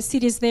of the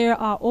cities there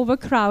are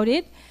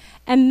overcrowded.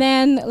 And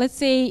then, let's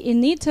say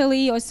in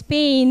Italy or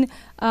Spain,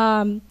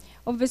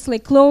 obviously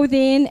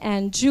clothing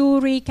and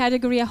jewelry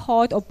category are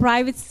hot, or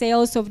private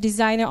sales of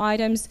designer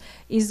items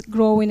is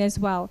growing as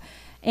well.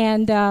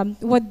 And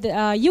what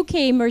the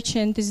UK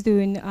merchant is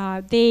doing,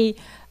 they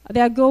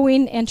are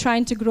going and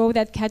trying to grow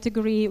that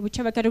category,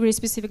 whichever category is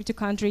specific to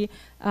country,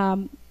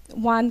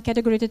 one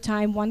category at a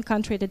time, one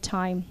country at a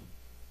time.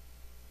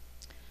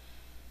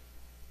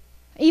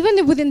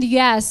 Even within the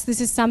US, this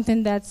is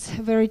something that's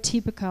very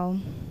typical.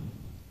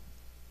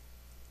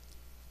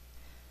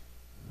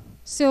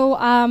 So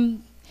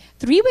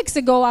 3 weeks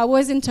ago, I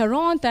was in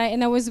Toronto,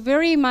 and I was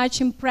very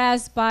much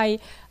impressed by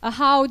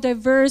how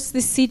diverse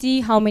the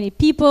city, how many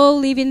people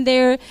live in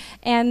there,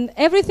 and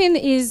everything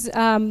is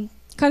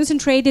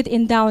concentrated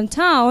in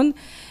downtown.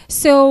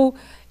 So,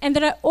 and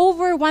there are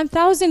over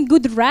 1,000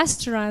 good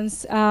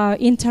restaurants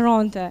in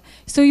Toronto.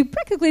 So you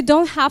practically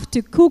don't have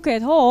to cook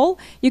at all.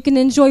 You can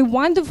enjoy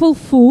wonderful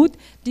food,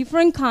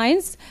 different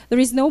kinds. There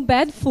is no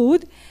bad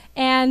food.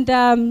 And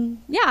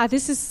yeah,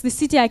 this is the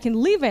city I can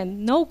live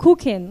in, no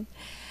cooking.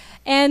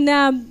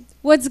 And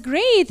what's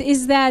great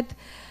is that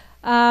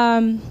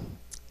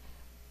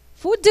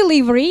food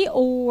delivery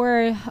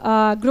or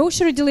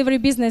grocery delivery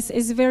business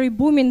is very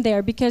booming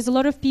there, because a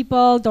lot of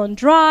people don't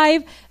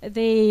drive,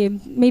 they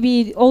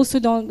maybe also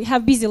don't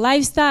have busy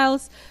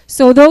lifestyles.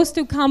 So those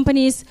two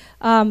companies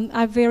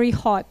are very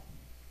hot.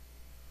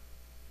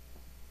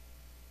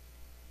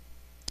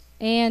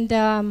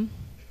 And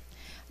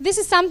this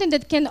is something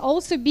that can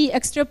also be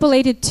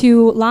extrapolated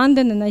to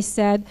London, and I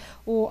said,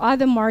 or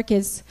other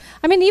markets.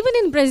 I mean, even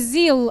in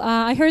Brazil,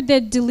 I heard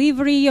that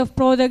delivery of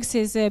products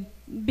is a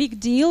big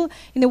deal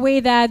in the way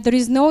that there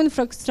is no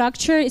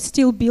infrastructure. It's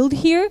still built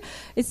here.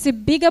 It's a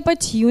big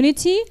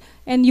opportunity,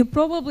 and you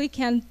probably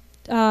can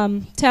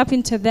tap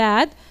into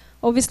that.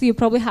 Obviously, you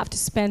probably have to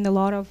spend a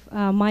lot of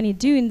money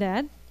doing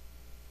that.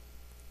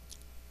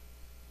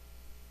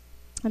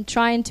 I'm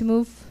trying to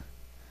move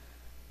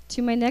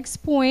to my next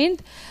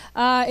point.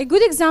 A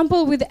good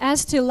example with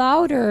Estee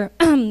Lauder,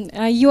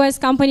 a US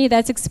company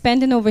that's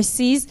expanding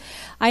overseas.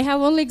 I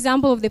have only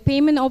example of the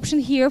payment option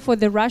here for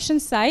the Russian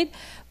side,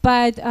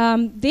 but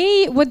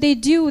what they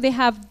do, they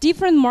have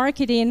different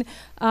marketing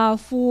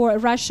for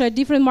Russia,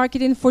 different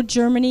marketing for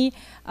Germany,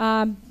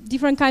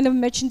 different kind of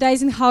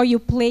merchandising, how you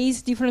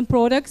place different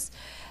products.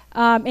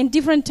 And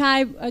different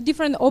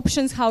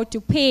options how to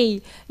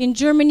pay. In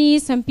Germany,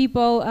 some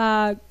people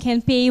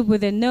can pay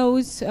with a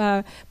notes,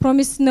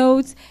 promise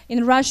notes.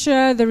 In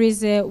Russia, there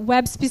is a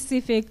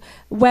web-specific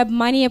web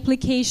money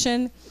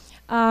application.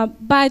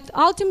 But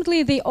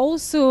ultimately, they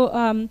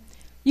also,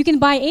 you can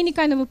buy any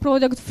kind of a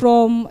product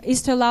from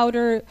Estee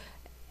Lauder,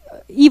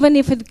 even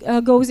if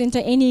it goes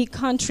into any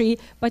country,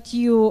 but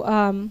you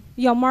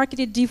are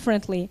marketed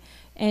differently.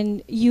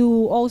 And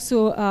you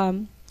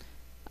also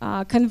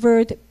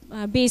convert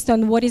based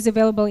on what is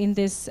available in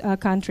this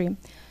country.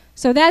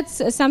 So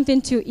that's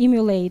something to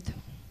emulate.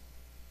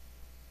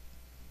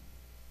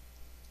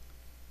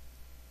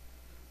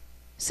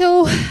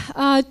 So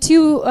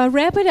to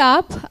wrap it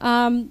up,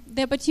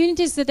 the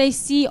opportunities that I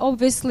see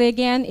obviously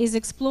again is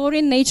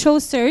exploring natural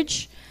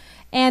search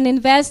and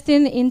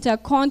investing into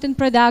content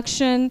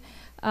production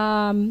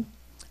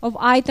of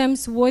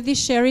items worthy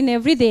sharing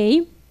every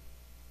day.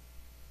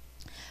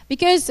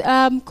 Because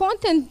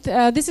content,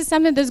 this is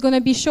something that's going to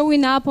be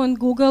showing up on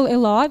Google a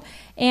lot.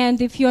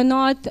 And if you're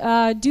not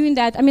doing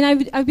that, I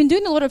mean, I've been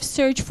doing a lot of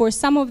search for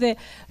some of the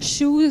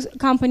shoe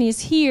companies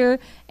here,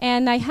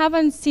 and I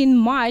haven't seen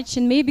much,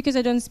 and maybe because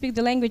I don't speak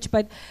the language,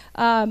 but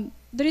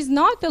there is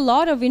not a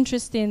lot of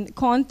interesting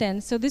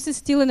content. So this is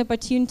still an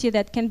opportunity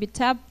that can be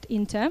tapped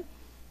into.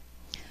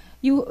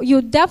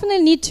 You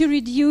definitely need to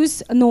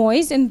reduce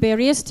noise and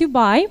barriers to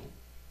buy.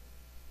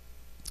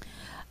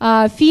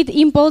 Feed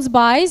impulse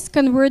buys,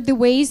 convert the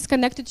ways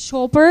connected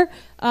shopper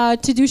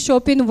to do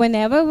shopping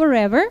whenever,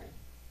 wherever.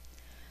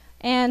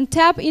 And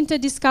tap into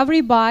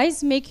discovery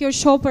buys, make your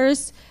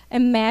shoppers a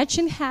match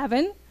in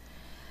heaven.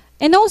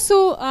 And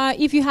also,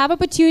 if you have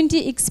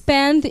opportunity,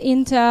 expand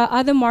into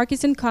other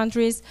markets and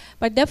countries,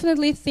 but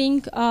definitely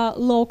think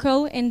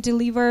local and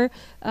deliver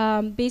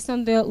based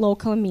on the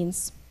local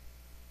means.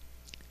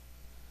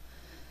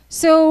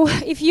 So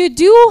if you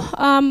do,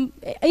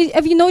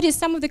 have you noticed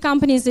some of the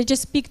companies that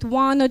just picked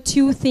one or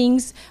two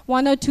things,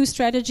 one or two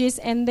strategies,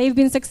 and they've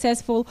been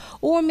successful?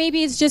 Or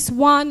maybe it's just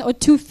one or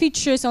two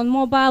features on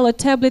mobile or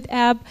tablet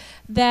app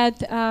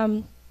that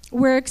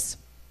works.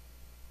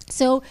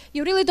 So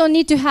you really don't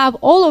need to have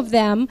all of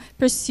them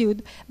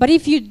pursued. But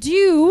if you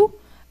do,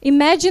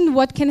 imagine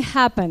what can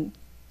happen.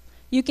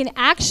 You can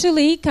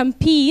actually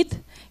compete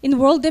in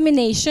world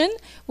domination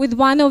with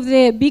one of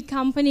the big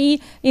companies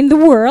in the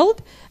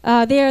world.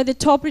 They are the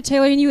top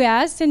retailer in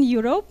US and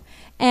Europe,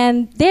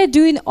 and they're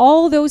doing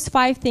all those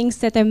 5 things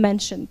that I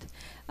mentioned.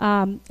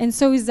 And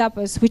so is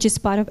Zappos, which is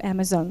part of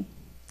Amazon.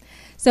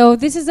 So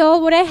this is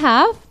all what I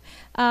have.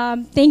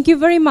 Thank you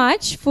very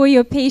much for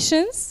your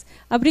patience.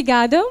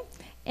 Obrigado.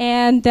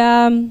 And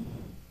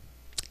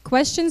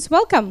questions,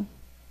 welcome.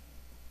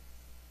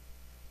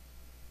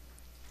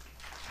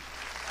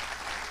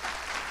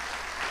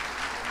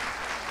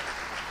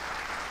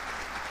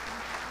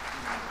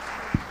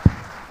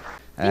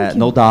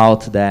 No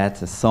doubt that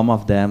some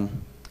of them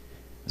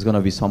is going to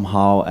be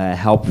somehow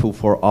helpful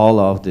for all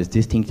of this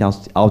distinct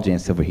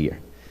audience over here.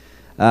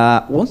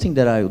 One thing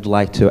that I would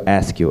like to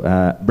ask you,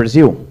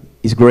 Brazil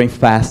is growing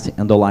fast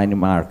in online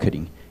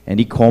marketing, and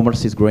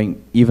e-commerce is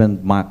growing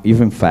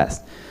even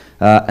fast.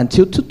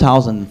 Until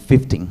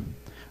 2015,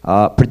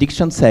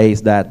 prediction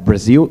says that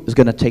Brazil is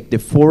going to take the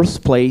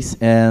 4th place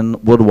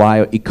in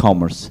worldwide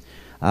e-commerce.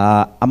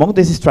 Among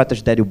these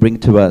strategies that you bring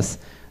to us,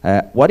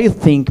 what do you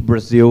think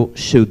Brazil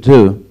should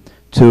do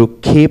to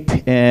keep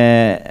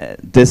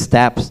these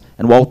steps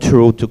and walk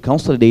through to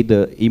consolidate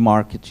the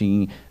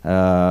e-marketing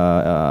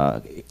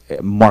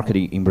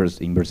marketing in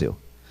Brazil?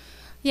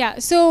 Yeah,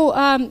 so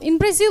in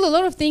Brazil, a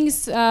lot of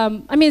things,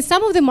 I mean,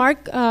 some of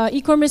the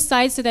e-commerce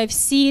sites that I've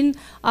seen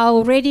are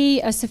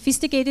already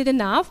sophisticated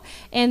enough,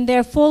 and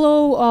they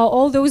follow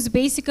all those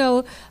basic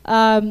tips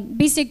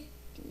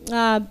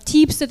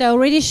that I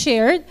already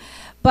shared.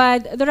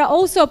 But there are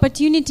also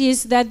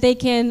opportunities that they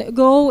can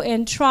go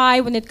and try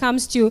when it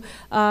comes to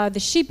the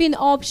shipping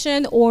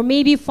option, or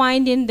maybe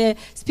finding the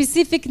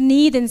specific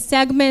need and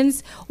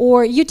segments,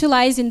 or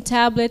utilizing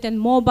tablet and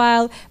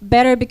mobile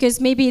better, because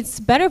maybe it's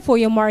better for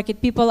your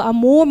market. People are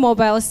more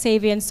mobile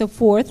savvy and so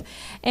forth.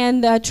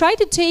 And try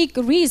to take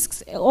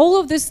risks. All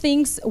of these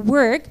things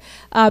work.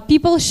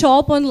 People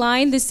shop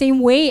online the same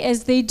way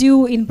as they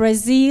do in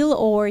Brazil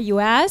or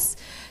US.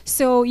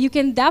 So you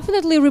can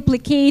definitely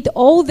replicate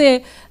all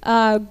the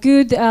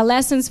good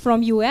lessons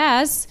from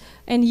US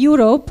and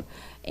Europe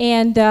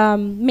and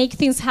make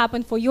things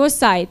happen for your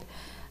site.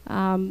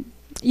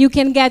 You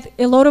can get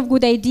a lot of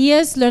good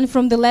ideas, learn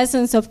from the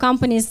lessons of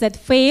companies that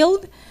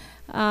failed,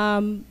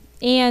 and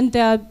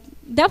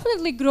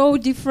definitely grow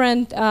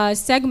different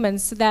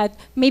segments that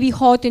may be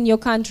hot in your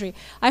country.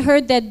 I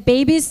heard that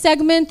baby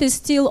segment is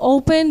still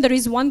open. There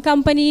is one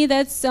company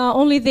that's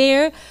only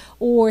there.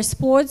 or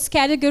sports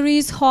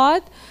categories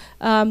hot,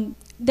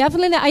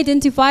 definitely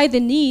identify the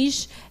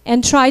niche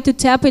and try to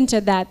tap into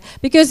that.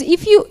 Because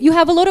if you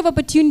have a lot of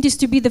opportunities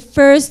to be the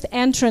first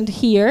entrant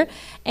here,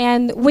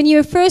 and when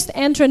you're first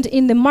entrant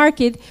in the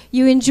market,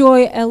 you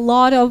enjoy a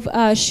lot of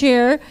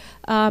share.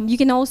 You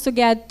can also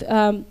get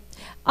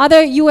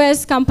other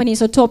US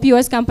companies or top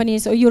US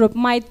companies or Europe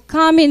might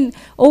come in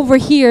over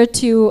here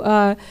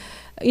to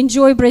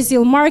enjoy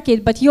Brazil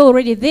market, but you're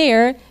already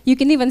there. You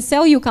can even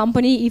sell your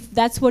company if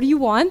that's what you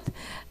want.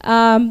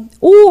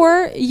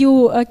 Or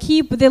you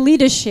keep the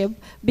leadership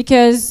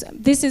because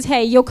this is,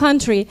 hey, your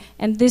country,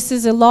 and this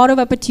is a lot of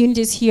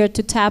opportunities here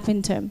to tap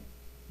into.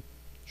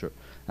 Sure.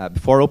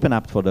 Before I open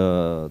up for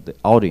the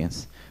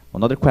audience,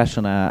 another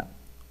question.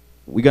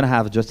 We're going to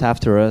have just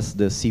after us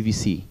the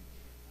CVC.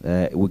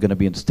 We're going to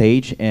be on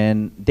stage,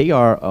 and they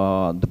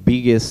are the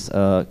biggest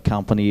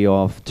company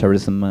of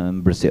tourism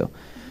in Brazil.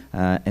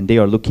 And they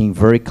are looking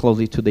very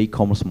closely to the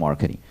e-commerce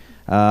marketing.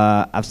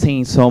 I've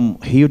seen some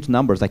huge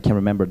numbers. I can't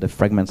remember the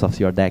fragments of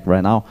your deck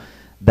right now.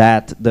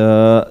 That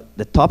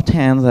the top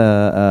 10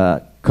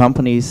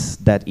 companies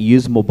that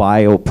use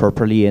mobile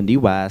properly in the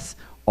US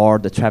are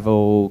the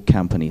travel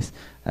companies.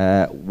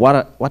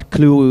 What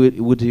clue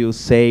would you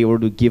say or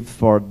to give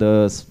for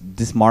this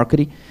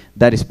marketing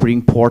that is pretty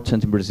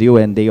important in Brazil,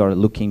 and they are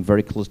looking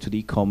very close to the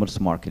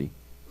e-commerce marketing?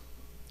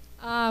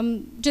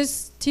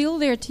 Just steal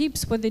their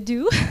tips, what they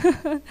do.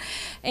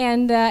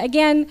 And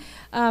again,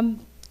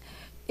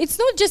 it's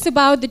not just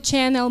about the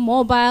channel,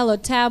 mobile or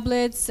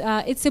tablets.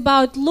 It's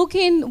about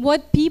looking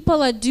what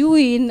people are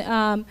doing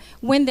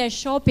when they're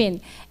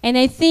shopping. And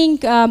I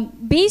think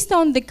based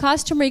on the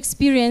customer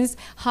experience,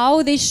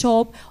 how they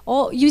shop,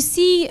 you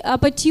see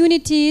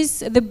opportunities,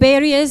 the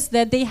barriers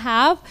that they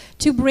have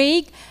to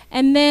break,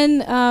 and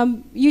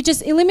then you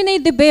just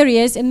eliminate the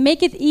barriers and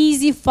make it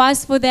easy,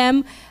 fast for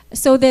them,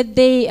 so that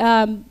they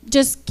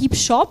just keep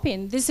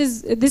shopping. This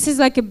is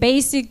like a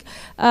basic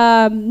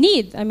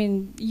need. I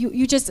mean,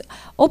 you just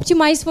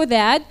optimize for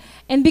that.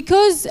 And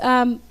because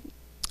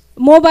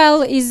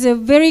mobile is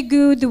very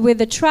good with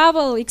the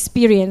travel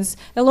experience,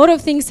 a lot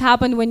of things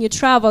happen when you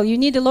travel. You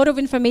need a lot of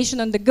information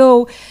on the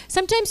go.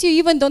 Sometimes you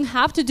even don't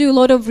have to do a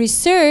lot of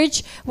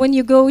research when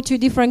you go to a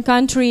different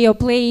country or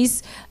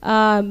place.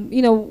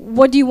 You know,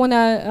 what do you want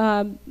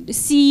to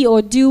see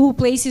or do,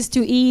 places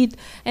to eat,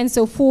 and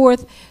so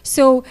forth.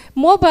 So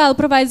mobile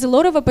provides a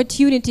lot of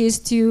opportunities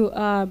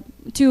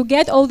to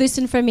get all this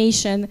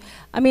information.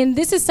 I mean,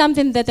 this is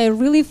something that I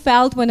really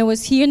felt when I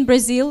was here in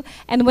Brazil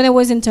and when I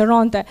was in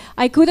Toronto.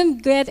 I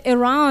couldn't get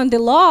around a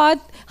lot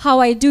how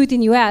I do it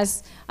in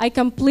US. I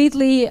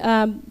completely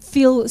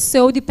feel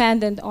so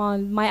dependent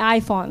on my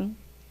iPhone.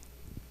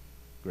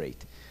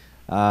 Great.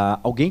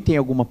 Alguém tem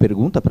alguma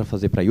pergunta para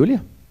fazer para a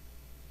Yulia?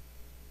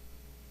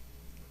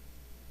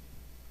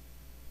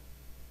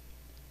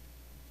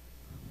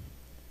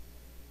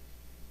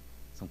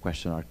 Some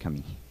questions are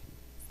coming.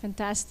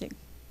 Fantastic.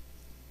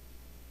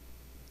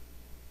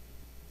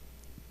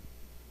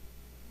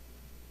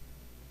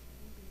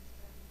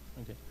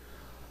 Okay.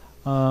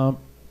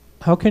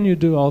 How can you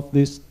do all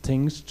these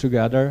things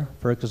together?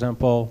 For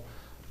example,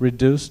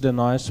 reduce the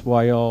noise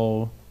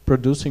while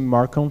producing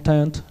more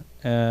content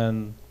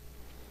and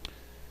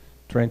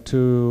trying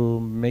to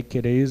make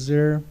it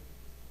easier.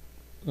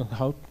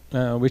 How?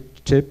 Which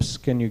tips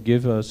can you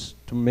give us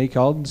to make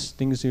all these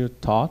things you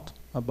taught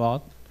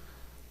about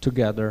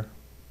together?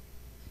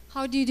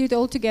 How do you do it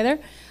all together?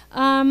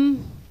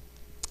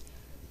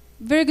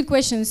 Very good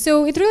question.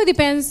 So it really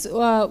depends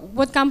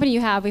what company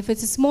you have, if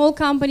it's a small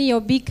company or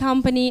big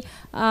company,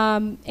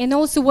 and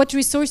also what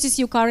resources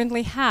you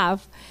currently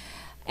have.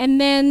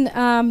 And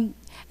then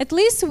at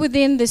least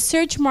within the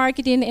search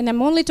marketing, and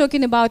I'm only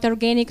talking about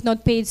organic,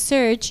 not paid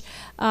search,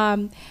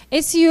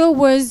 SEO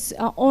was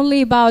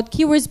only about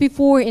keywords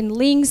before and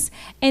links,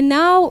 and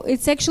now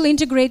it's actually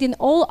integrating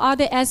all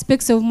other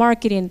aspects of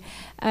marketing.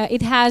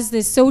 It has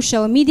the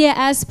social media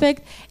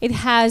aspect, it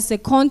has the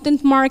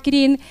content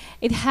marketing,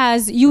 it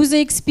has user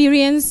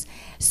experience.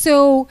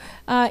 So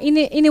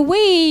in a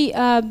way,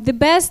 the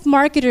best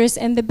marketers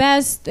and the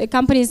best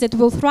companies that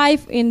will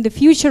thrive in the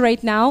future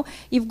right now,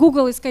 if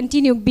Google is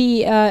continuing to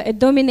be a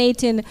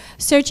dominating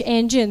search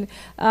engine,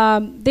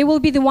 they will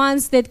be the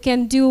ones that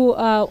can do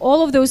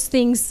all of those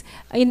things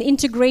in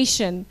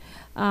integration.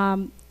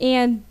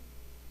 And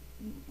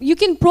you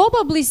can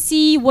probably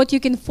see what you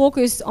can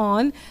focus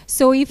on.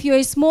 So if you're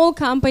a small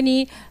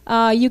company,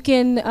 you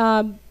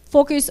can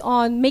focus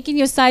on making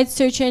your site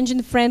search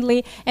engine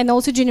friendly and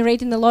also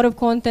generating a lot of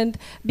content,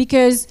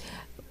 because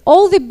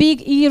all the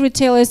big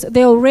e-retailers,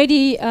 they're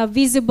already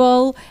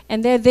visible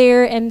and they're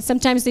there, and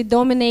sometimes they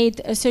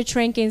dominate search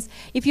rankings.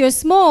 If you're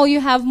small, you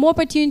have more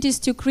opportunities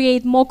to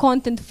create more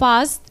content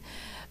fast.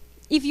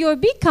 If you're a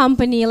big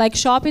company like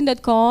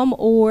shopping.com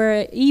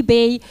or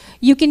eBay,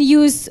 you can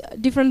use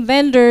different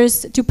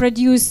vendors to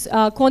produce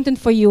content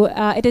for you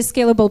at a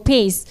scalable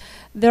pace.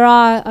 There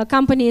are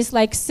companies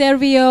like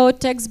Servio,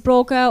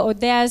 Textbroker, or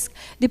Desk.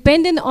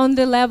 Depending on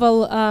the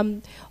level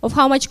of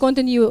how much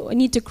content you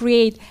need to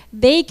create,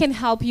 they can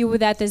help you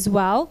with that as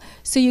well.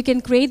 So you can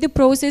create the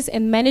process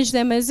and manage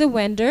them as a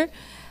vendor.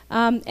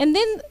 And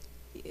then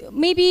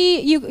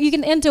maybe you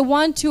can enter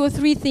 1, 2, or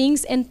 3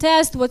 things and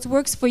test what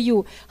works for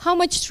you. How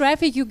much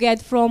traffic you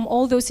get from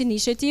all those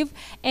initiatives,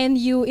 and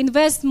you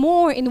invest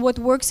more in what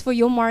works for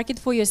your market,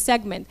 for your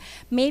segment.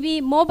 Maybe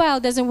mobile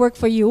doesn't work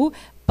for you,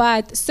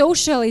 but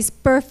social is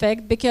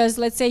perfect because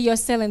let's say you're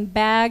selling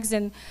bags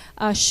and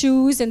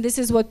shoes, and this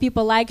is what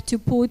people like to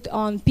put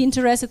on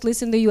Pinterest, at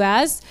least in the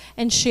US,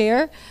 and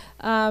share.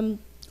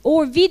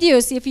 Or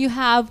videos, if you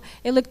have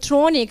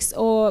electronics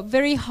or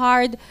very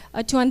hard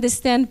to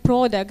understand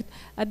product,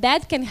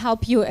 that can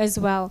help you as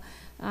well.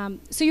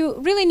 So you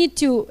really need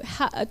to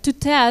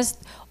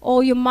test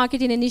all your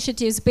marketing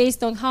initiatives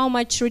based on how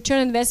much return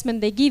on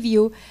investment they give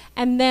you,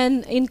 and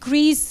then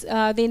increase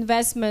the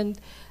investment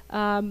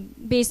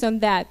based on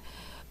that.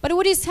 But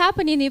what is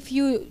happening if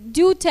you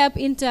do tap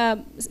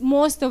into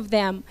most of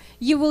them,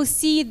 you will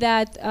see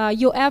that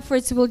your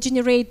efforts will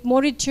generate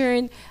more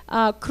return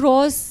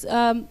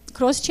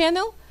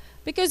cross-channel,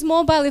 because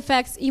mobile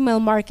affects email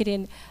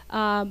marketing.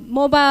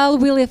 Mobile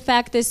will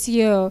affect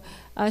SEO.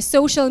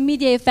 Social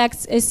media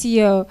affects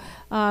SEO.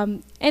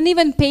 And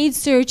even paid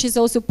search is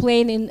also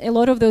playing in a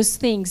lot of those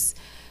things.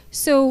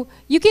 So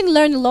you can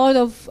learn a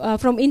lot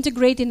from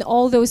integrating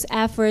all those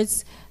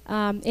efforts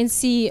and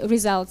see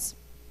results.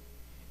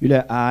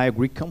 Yulia, I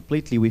agree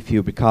completely with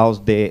you, because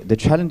the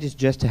challenge is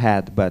just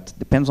ahead, but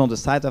depends on the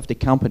size of the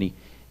company.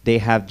 They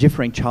have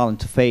different challenge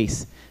to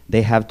face.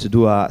 They have to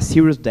do a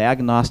serious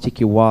diagnostic,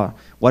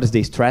 what is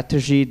the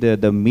strategy,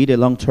 the mid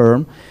and long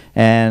term,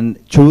 and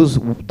choose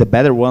the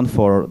better one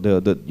for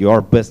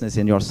your business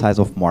and your size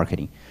of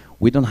marketing.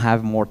 We don't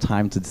have more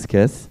time to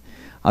discuss.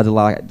 I'd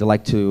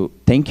like to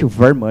thank you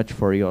very much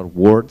for your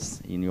words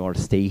in your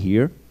stay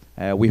here.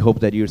 We hope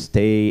that you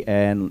stay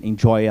and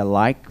enjoy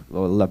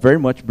very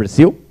much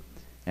Brazil.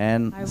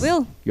 And I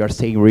will. your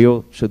stay in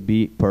Rio should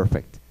be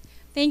perfect.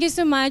 Thank you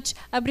so much.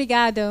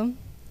 Obrigado.